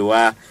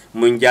cewa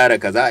mun gyara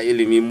kaza a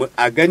ilimi,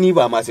 a gani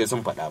ba ma sai sun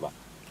faɗa ba,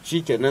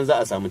 shikenan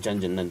za a samu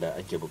canjin nan da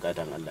ake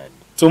bukatan Allah ya.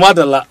 To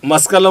madalla,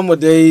 masu kallon mu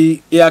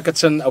dai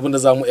iyakacin abin da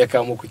za mu iya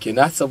kawo muku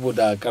kenan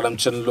saboda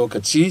karamcin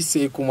lokaci,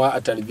 sai kuma a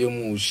tarbe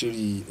mu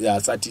shiri da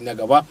sati na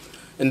gaba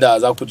inda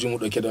za ku ji mu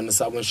dauke da wani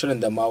sabon shirin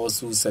da ma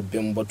wasu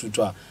sabbin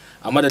batutuwa.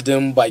 A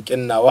madadin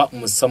bakin nawa,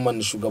 musamman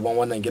shugaban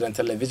wannan gidan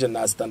talabijin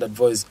na Standard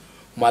Voice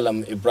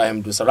Malam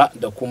Ibrahim Dusara,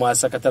 da kuma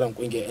sakataren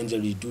kungiyar 'yan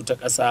jaridu ta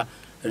ƙasa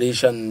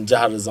reshen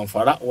jihar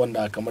Zamfara,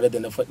 wanda kamar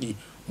yadda na faɗi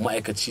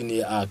ma'aikaci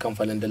ne a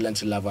kamfanin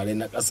dillancin labarai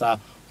na ƙasa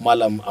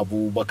Malam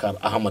Abubakar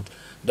Ahmad,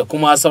 da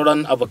kuma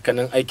sauran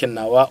abokanin aikin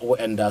nawa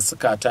waɗanda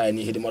suka taya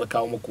ni hidimar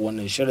kawo muku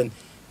wannan shirin.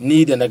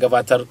 Ni da na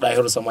gabatar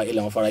Ɗahiru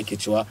Sama'ila Mafara ke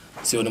cewa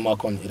sai wani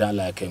makon idan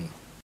Allah ya kai mu.